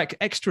think our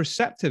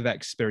exteroceptive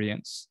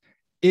experience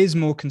is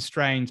more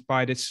constrained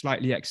by this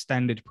slightly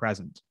extended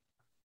present.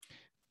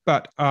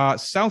 But our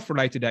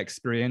self-related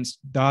experience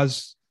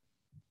does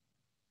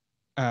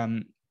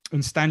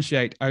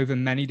instantiate over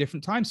many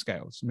different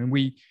timescales. I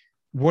mean,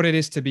 what it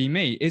is to be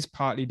me is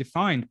partly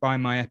defined by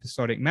my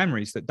episodic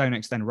memories that don't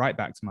extend right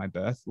back to my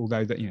birth,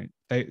 although that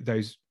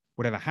those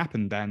whatever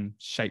happened then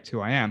shaped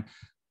who I am.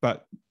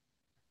 But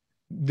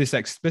this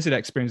explicit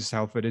experience of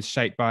selfhood is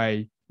shaped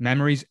by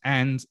memories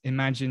and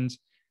imagined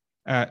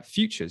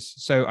futures.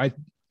 So I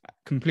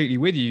completely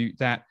with you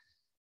that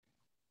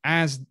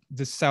as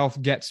the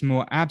self gets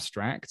more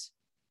abstract,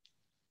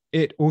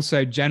 it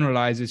also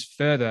generalizes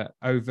further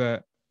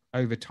over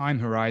time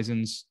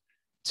horizons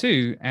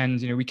too.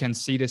 And we can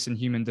see this in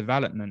human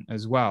development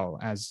as well,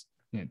 as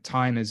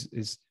time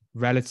is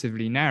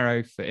relatively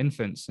narrow for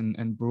infants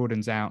and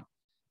broadens out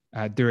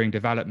during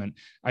development.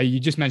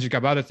 You just mentioned a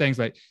couple other things,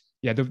 like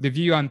the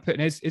view I'm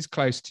putting is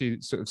close to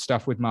sort of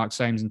stuff with Mark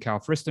Soames and Cal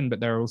Friston, but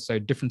there are also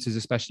differences,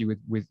 especially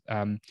with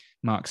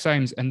Mark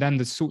Soames. And then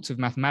the sorts of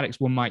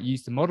mathematics one might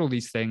use to model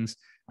these things,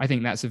 I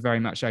think that's a very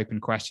much open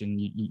question.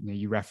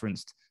 You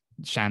referenced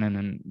Shannon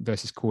and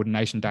versus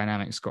coordination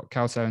dynamics, Scott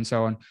Kelso, and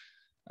so on.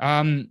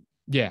 I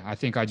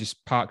think I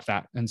just park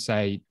that and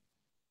say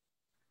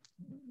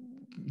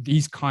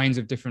these kinds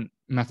of different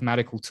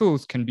mathematical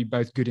tools can be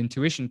both good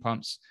intuition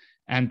pumps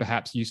and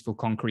perhaps useful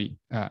concrete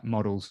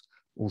models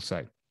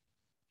also.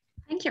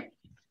 Thank you.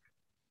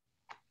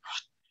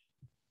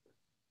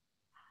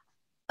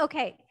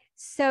 Okay,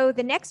 so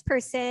the next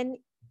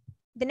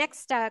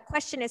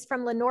question is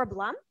from Lenore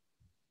Blum.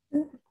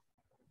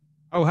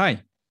 Oh,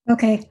 hi.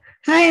 Okay.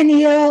 Hi,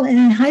 Anil,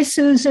 and hi,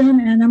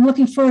 Susan. And I'm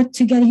looking forward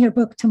to getting your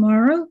book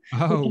tomorrow,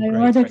 which I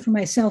ordered for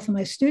myself and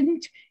my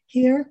student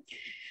here.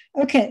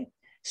 Okay.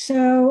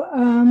 So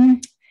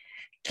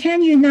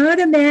can you not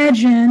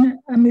imagine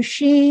a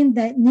machine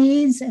that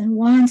needs and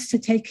wants to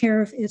take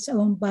care of its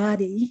own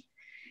body?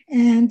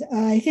 And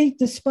I think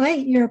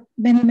despite your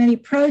many, many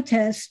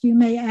protests, you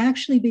may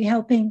actually be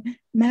helping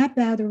map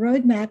out a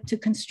roadmap to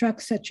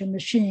construct such a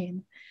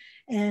machine.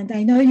 And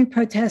I know you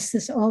protest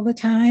this all the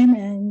time,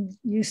 and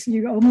you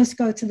almost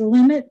go to the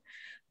limit,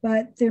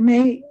 but you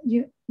may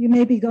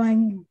be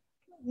going,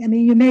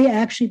 you may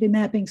actually be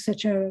mapping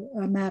such a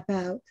map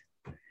out.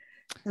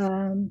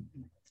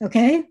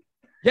 Okay?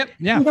 Yep.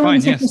 Yeah. You don't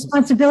fine. take yes.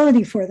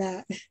 responsibility for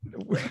that.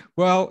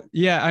 Well,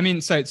 yeah. I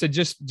mean, so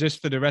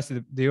just for the rest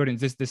of the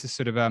audience, this is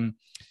sort of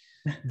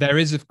there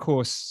is, of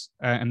course,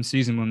 and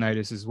Susan will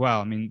notice as well.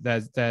 I mean,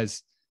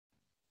 there's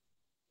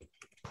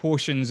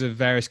portions of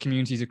various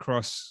communities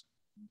across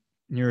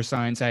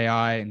neuroscience,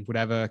 AI, and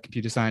whatever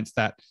computer science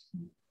that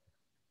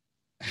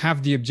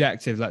have the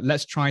objective, like,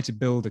 let's try to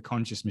build a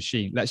conscious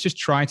machine. Let's just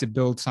try to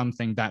build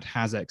something that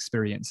has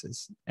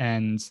experiences.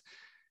 And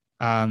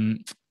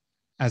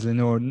as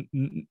Lenore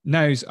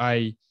knows,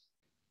 I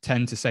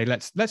tend to say,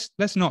 let's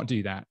not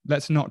do that.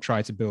 Let's not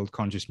try to build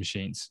conscious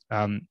machines.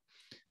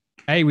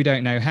 A, we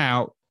don't know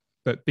how,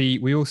 but B,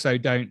 we also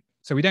don't.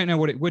 So we don't know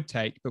what it would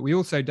take, but we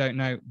also don't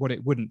know what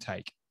it wouldn't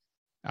take,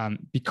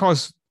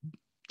 because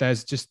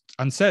there's just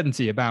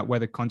uncertainty about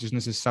whether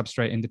consciousness is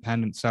substrate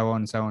independent, so on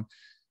and so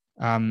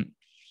on.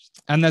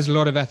 And there's a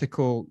lot of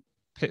ethical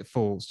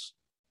pitfalls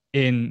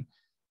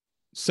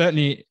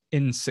certainly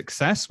in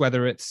success,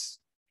 whether it's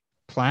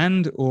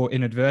planned or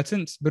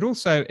inadvertent, but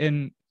also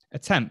in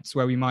attempts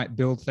where we might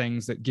build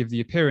things that give the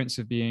appearance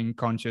of being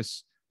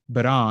conscious,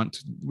 but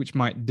aren't, which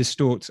might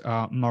distort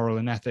our moral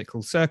and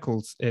ethical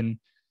circles in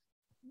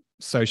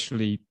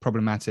socially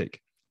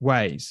problematic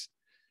ways.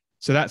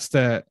 So that's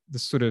the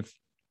sort of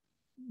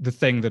the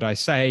thing that I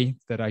say,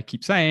 that I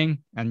keep saying,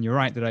 and you're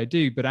right that I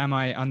do, but am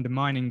I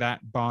undermining that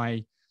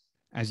by,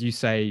 as you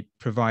say,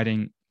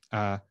 providing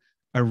a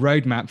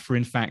roadmap for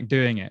in fact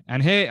doing it?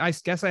 And here I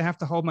guess I have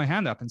to hold my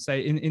hand up and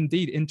say,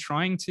 indeed, in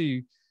trying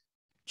to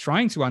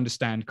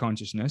understand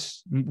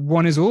consciousness,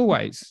 one is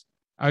always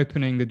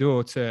opening the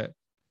door to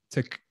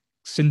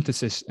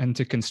synthesis and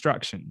to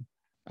construction.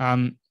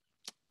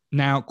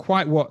 Now,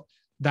 quite what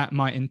that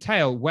might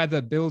entail,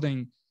 whether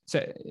building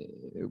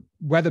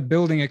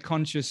a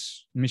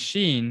conscious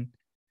machine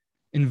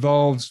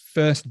involves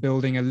first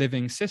building a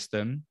living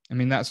system, I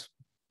mean,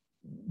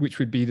 which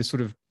would be the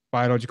sort of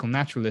biological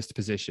naturalist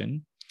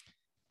position,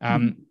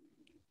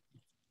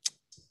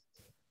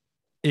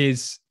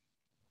 is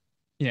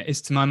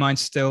to my mind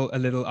still a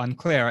little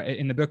unclear.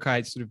 In the book,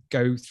 I sort of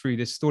go through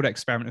this thought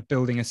experiment of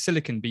building a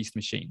silicon beast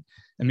machine,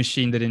 a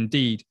machine that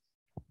indeed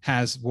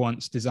has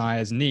wants,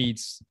 desires,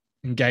 needs,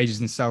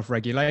 engages in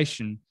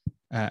self-regulation,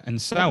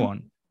 and so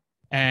on.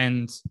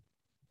 And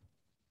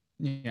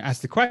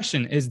ask the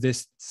question, is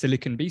this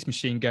silicon beast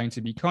machine going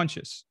to be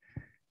conscious?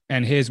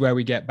 And here's where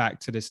we get back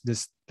to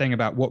this thing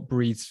about what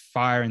breathes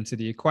fire into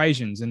the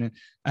equations. And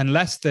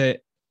unless the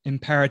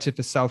imperative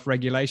for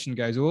self-regulation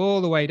goes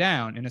all the way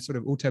down in a sort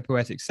of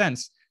autopoietic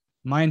sense,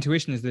 my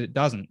intuition is that it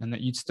doesn't, and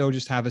that you'd still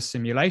just have a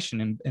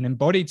simulation, an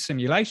embodied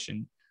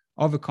simulation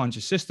of a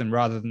conscious system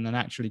rather than an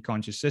actually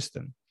conscious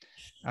system.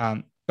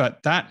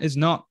 But that is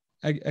not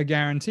a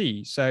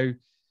guarantee. So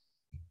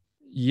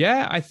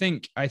yeah, I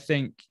think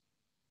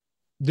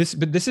this,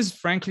 but this is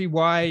frankly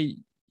why.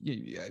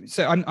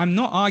 So I'm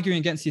not arguing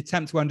against the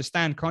attempt to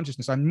understand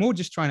consciousness. I'm more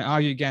just trying to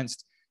argue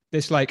against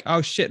this, like,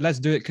 oh shit, let's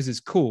do it because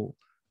it's cool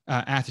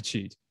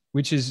attitude,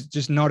 which is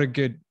just not a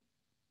good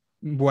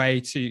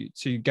way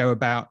to go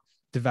about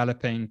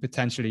developing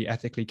potentially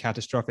ethically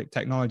catastrophic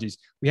technologies.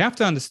 We have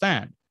to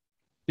understand,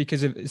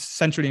 because it's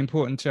centrally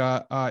important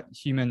to our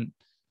human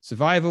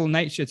survival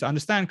nature to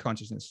understand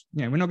consciousness.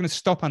 We're not going to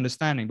stop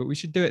understanding, but we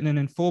should do it in an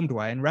informed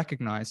way and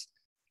recognize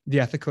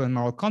the ethical and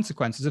moral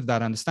consequences of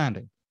that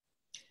understanding.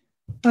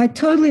 I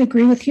totally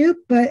agree with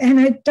you,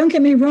 don't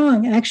get me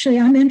wrong, actually,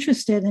 I'm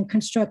interested in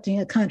constructing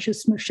a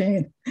conscious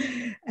machine.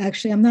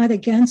 Actually, I'm not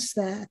against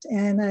that.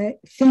 And I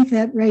think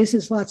that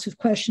raises lots of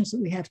questions that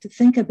we have to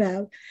think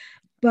about.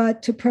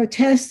 But to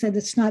protest that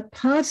it's not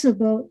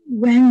possible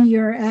when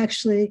you're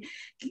actually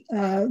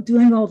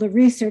doing all the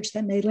research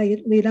that may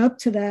lead up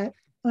to that,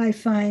 I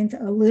find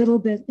a little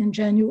bit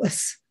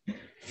ingenuous.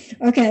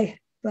 Okay,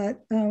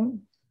 but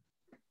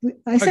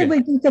I said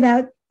we'd think it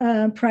out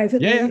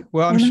privately. Yeah,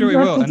 well, I'm sure we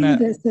will. And do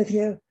this with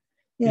you.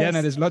 Yes. Yeah,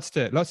 no, there's lots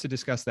to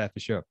discuss there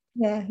for sure.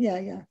 Yeah.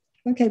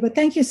 Okay, but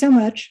thank you so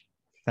much.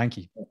 Thank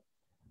you.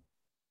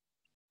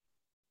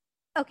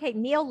 Okay,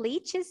 Neil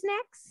Leach is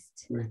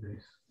next.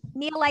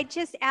 Neil, I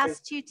just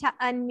asked you to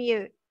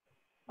unmute.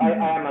 I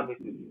am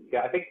unmuted.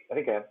 Yeah, I think I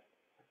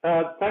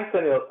am. Thanks,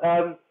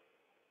 Anil.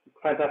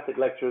 Fantastic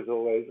lecture as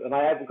always, and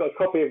I have got a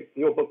copy of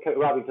your book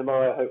arriving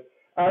tomorrow, I hope.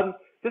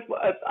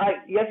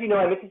 As you know,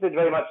 I'm interested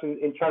very much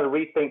in trying to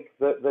rethink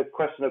the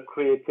question of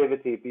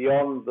creativity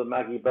beyond the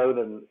Maggie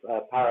Bonan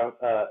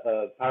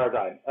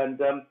paradigm. And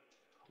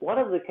one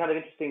of the kind of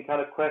interesting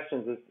kind of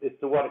questions is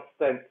to what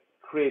extent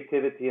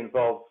creativity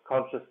involves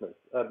consciousness.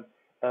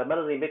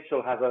 Melanie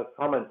Mitchell has a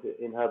comment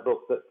in her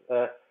book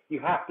that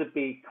you have to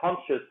be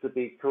conscious to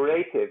be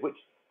creative, which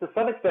to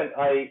some extent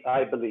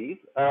I believe.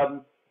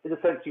 In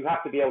a sense, you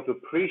have to be able to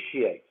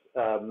appreciate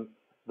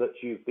that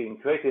you've been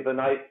creative. And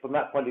from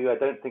that point of view, I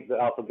don't think that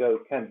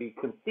AlphaGo can be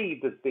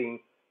conceived as being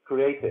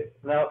creative.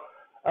 Now,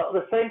 at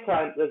the same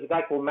time, there's a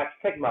guy called Max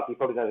Tegmark, you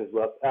probably know his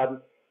work,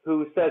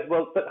 who says,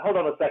 well, but hold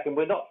on a second,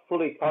 we're not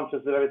fully conscious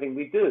of everything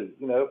we do,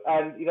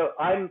 and,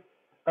 I'm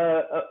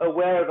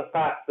aware of the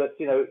fact that,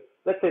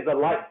 let's say the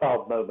light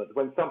bulb moment,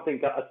 when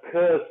something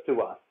occurs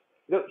to us,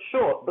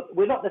 sure, but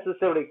we're not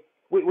necessarily,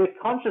 we're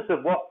conscious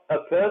of what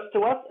occurs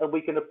to us and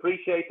we can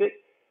appreciate it.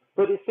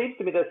 But it seems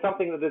to me there's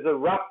something that is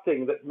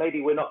erupting that maybe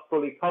we're not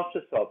fully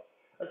conscious of.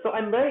 And so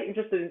I'm very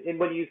interested in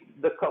when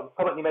the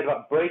comment you made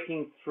about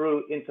breaking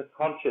through into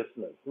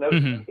consciousness.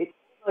 It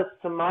seems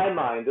to my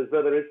mind as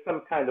though there is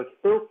some kind of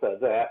filter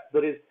there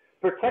that is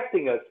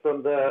protecting us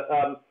from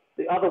the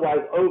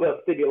otherwise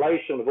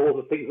overstimulation of all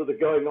the things that are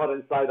going on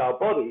inside our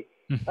body.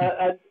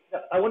 And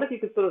I wonder if you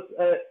could sort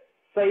of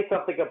say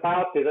something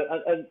about it,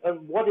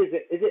 and what is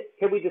it?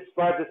 Can we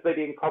describe this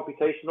maybe in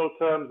computational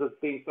terms as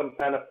being some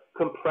kind of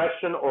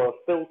compression or a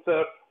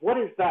filter? What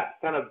is that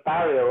kind of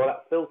barrier or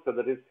that filter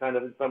that is kind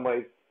of in some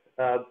ways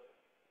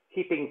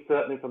keeping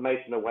certain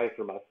information away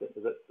from us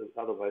that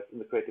otherwise in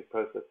the creative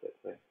process, let's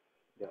say?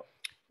 Yeah.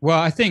 Well,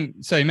 I think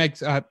so. You make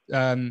a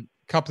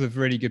couple of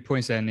really good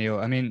points there, Neil.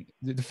 I mean,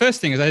 the first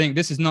thing is I think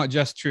this is not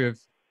just true of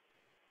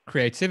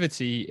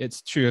creativity;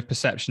 it's true of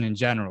perception in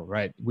general,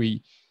 right?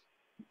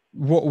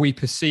 What we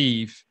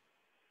perceive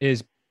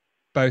is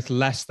both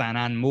less than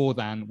and more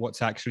than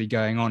what's actually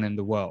going on in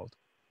the world.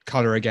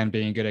 color again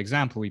being a good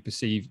example. We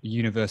perceive a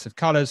universe of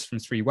colors from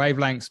 3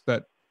 wavelengths,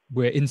 but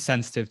we're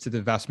insensitive to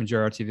the vast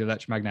majority of the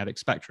electromagnetic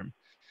spectrum.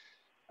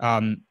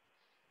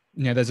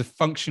 There's a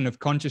function of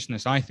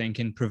consciousness, I think,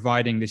 in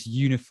providing this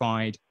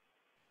unified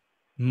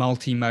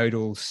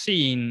multimodal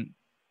scene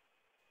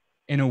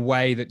in a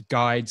way that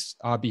guides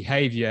our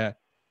behavior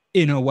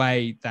in a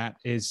way that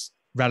is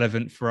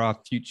relevant for our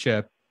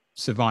future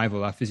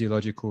survival, our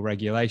physiological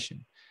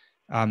regulation.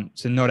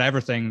 So not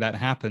everything that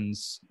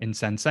happens in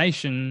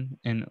sensation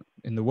in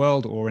the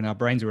world or in our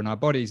brains or in our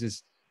bodies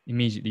is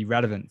immediately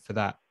relevant for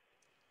that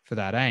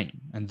aim.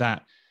 And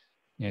that,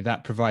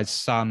 that provides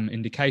some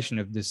indication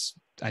of this,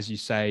 as you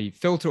say,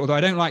 filter, although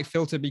I don't like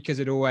filter because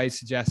it always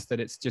suggests that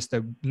it's just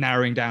a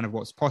narrowing down of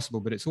what's possible,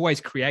 but it's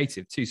always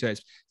creative too. So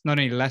it's not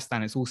only less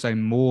than, it's also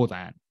more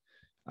than.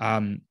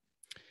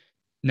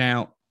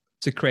 Now,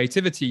 to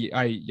creativity,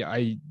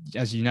 I,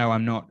 as you know,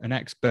 I'm not an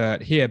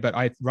expert here, but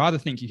I rather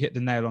think you hit the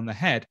nail on the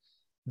head,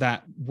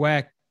 that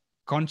where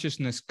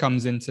consciousness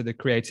comes into the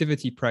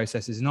creativity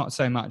process is not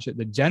so much at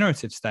the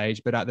generative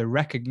stage, but at the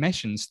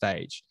recognition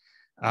stage.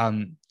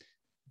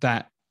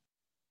 That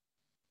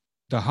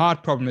the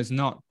hard problem is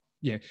not,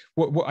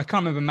 what I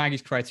can't remember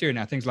Maggie's criteria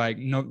now, things like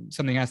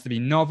something has to be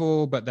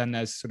novel, but then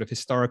there's sort of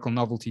historical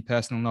novelty,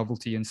 personal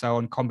novelty, and so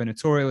on,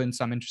 combinatorial in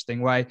some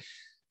interesting way.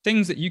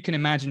 Things that you can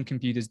imagine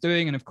computers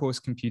doing. And of course,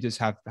 computers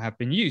have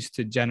been used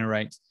to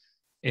generate,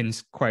 in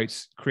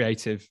quotes,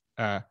 creative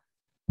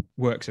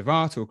works of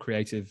art or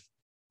creative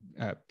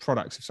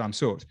products of some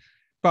sort.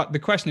 But the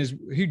question is,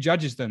 who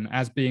judges them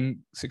as being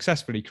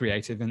successfully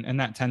creative? And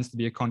that tends to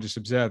be a conscious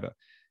observer.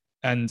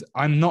 And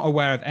I'm not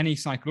aware of any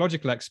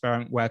psychological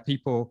experiment where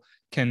people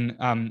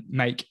can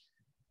make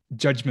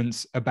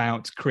judgments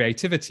about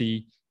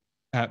creativity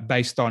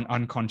based on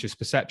unconscious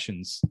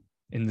perceptions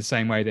in the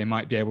same way they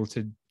might be able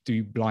to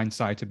do blind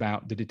sight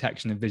about the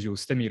detection of visual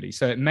stimuli.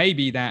 So it may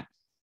be that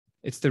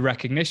it's the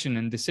recognition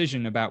and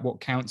decision about what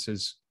counts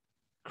as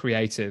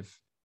creative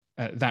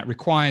that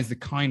requires the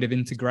kind of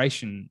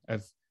integration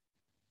of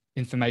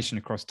information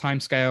across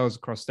timescales,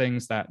 across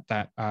things that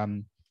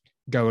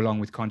go along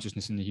with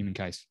consciousness in the human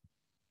case.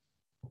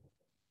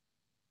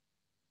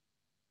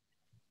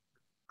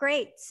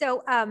 Great.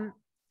 So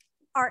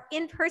our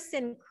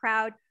in-person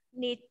crowd,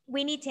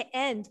 we need to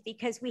end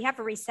because we have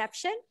a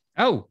reception.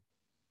 Oh.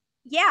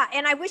 Yeah,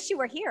 and I wish you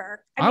were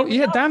here.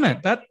 Damn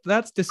it.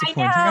 That's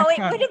disappointing. I know,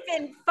 it would have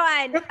been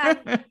fun.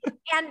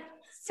 And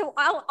so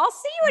I'll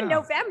see you in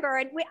November,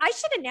 and I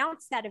should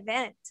announce that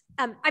event.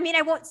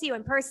 I won't see you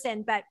in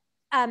person, but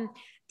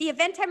the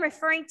event I'm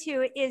referring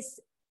to is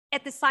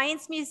at the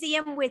Science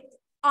Museum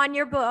on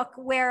your book,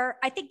 where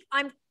I think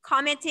I'm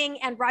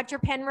commenting, and Roger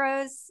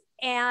Penrose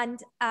and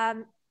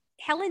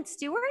Helen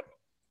Stewart.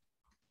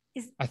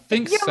 I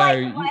think so.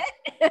 Like,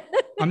 what?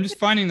 I'm just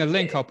finding the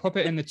link. I'll pop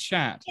it in the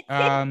chat.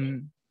 I'll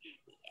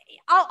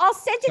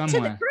send it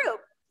to the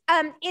group.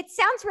 It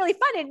sounds really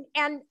fun.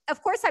 And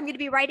of course, I'm going to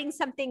be writing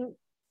something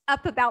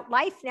up about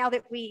life now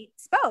that we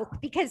spoke,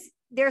 because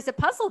there's a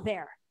puzzle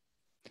there.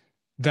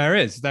 There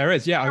is.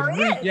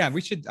 Yeah,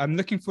 we should. I'm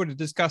looking forward to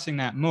discussing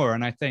that more.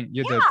 And I think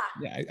you're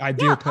the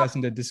ideal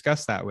person to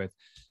discuss that with.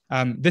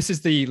 This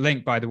is the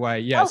link, by the way.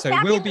 Yeah, so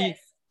fabulous.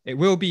 It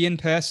will be in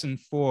person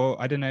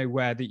for, I don't know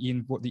what the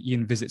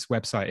Ian Visits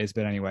website is,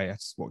 but anyway,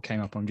 that's what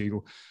came up on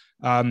Google.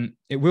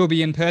 It will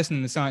be in person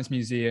in the Science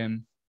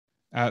Museum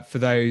for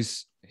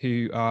those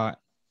who are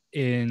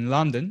in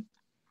London,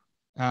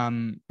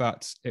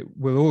 but it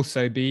will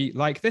also be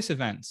like this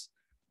event.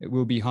 It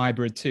will be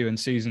hybrid too, and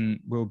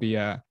Susan will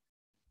be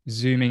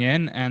zooming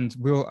in, and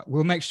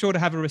we'll make sure to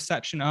have a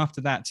reception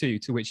after that too,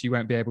 to which you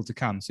won't be able to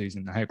come,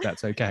 Susan. I hope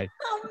that's okay.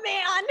 Oh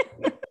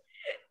man.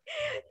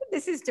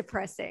 This is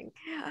depressing.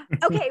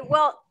 Okay,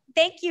 well,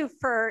 thank you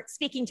for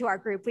speaking to our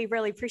group. We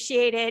really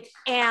appreciate it.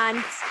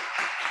 And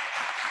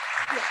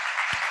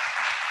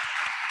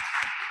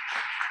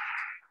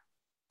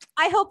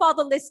I hope all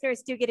the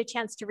listeners do get a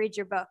chance to read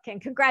your book. And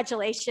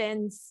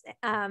congratulations,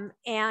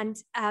 and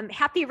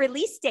happy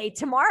release day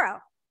tomorrow.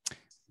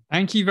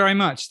 Thank you very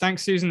much.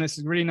 Thanks, Susan.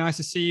 It's really nice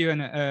to see you,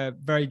 and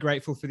very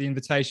grateful for the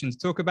invitation to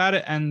talk about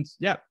it. And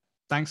yeah,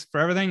 thanks for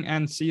everything,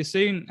 and see you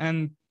soon.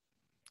 And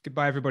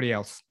goodbye, everybody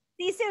else.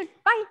 See you soon.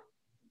 Bye.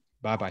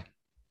 Bye-bye.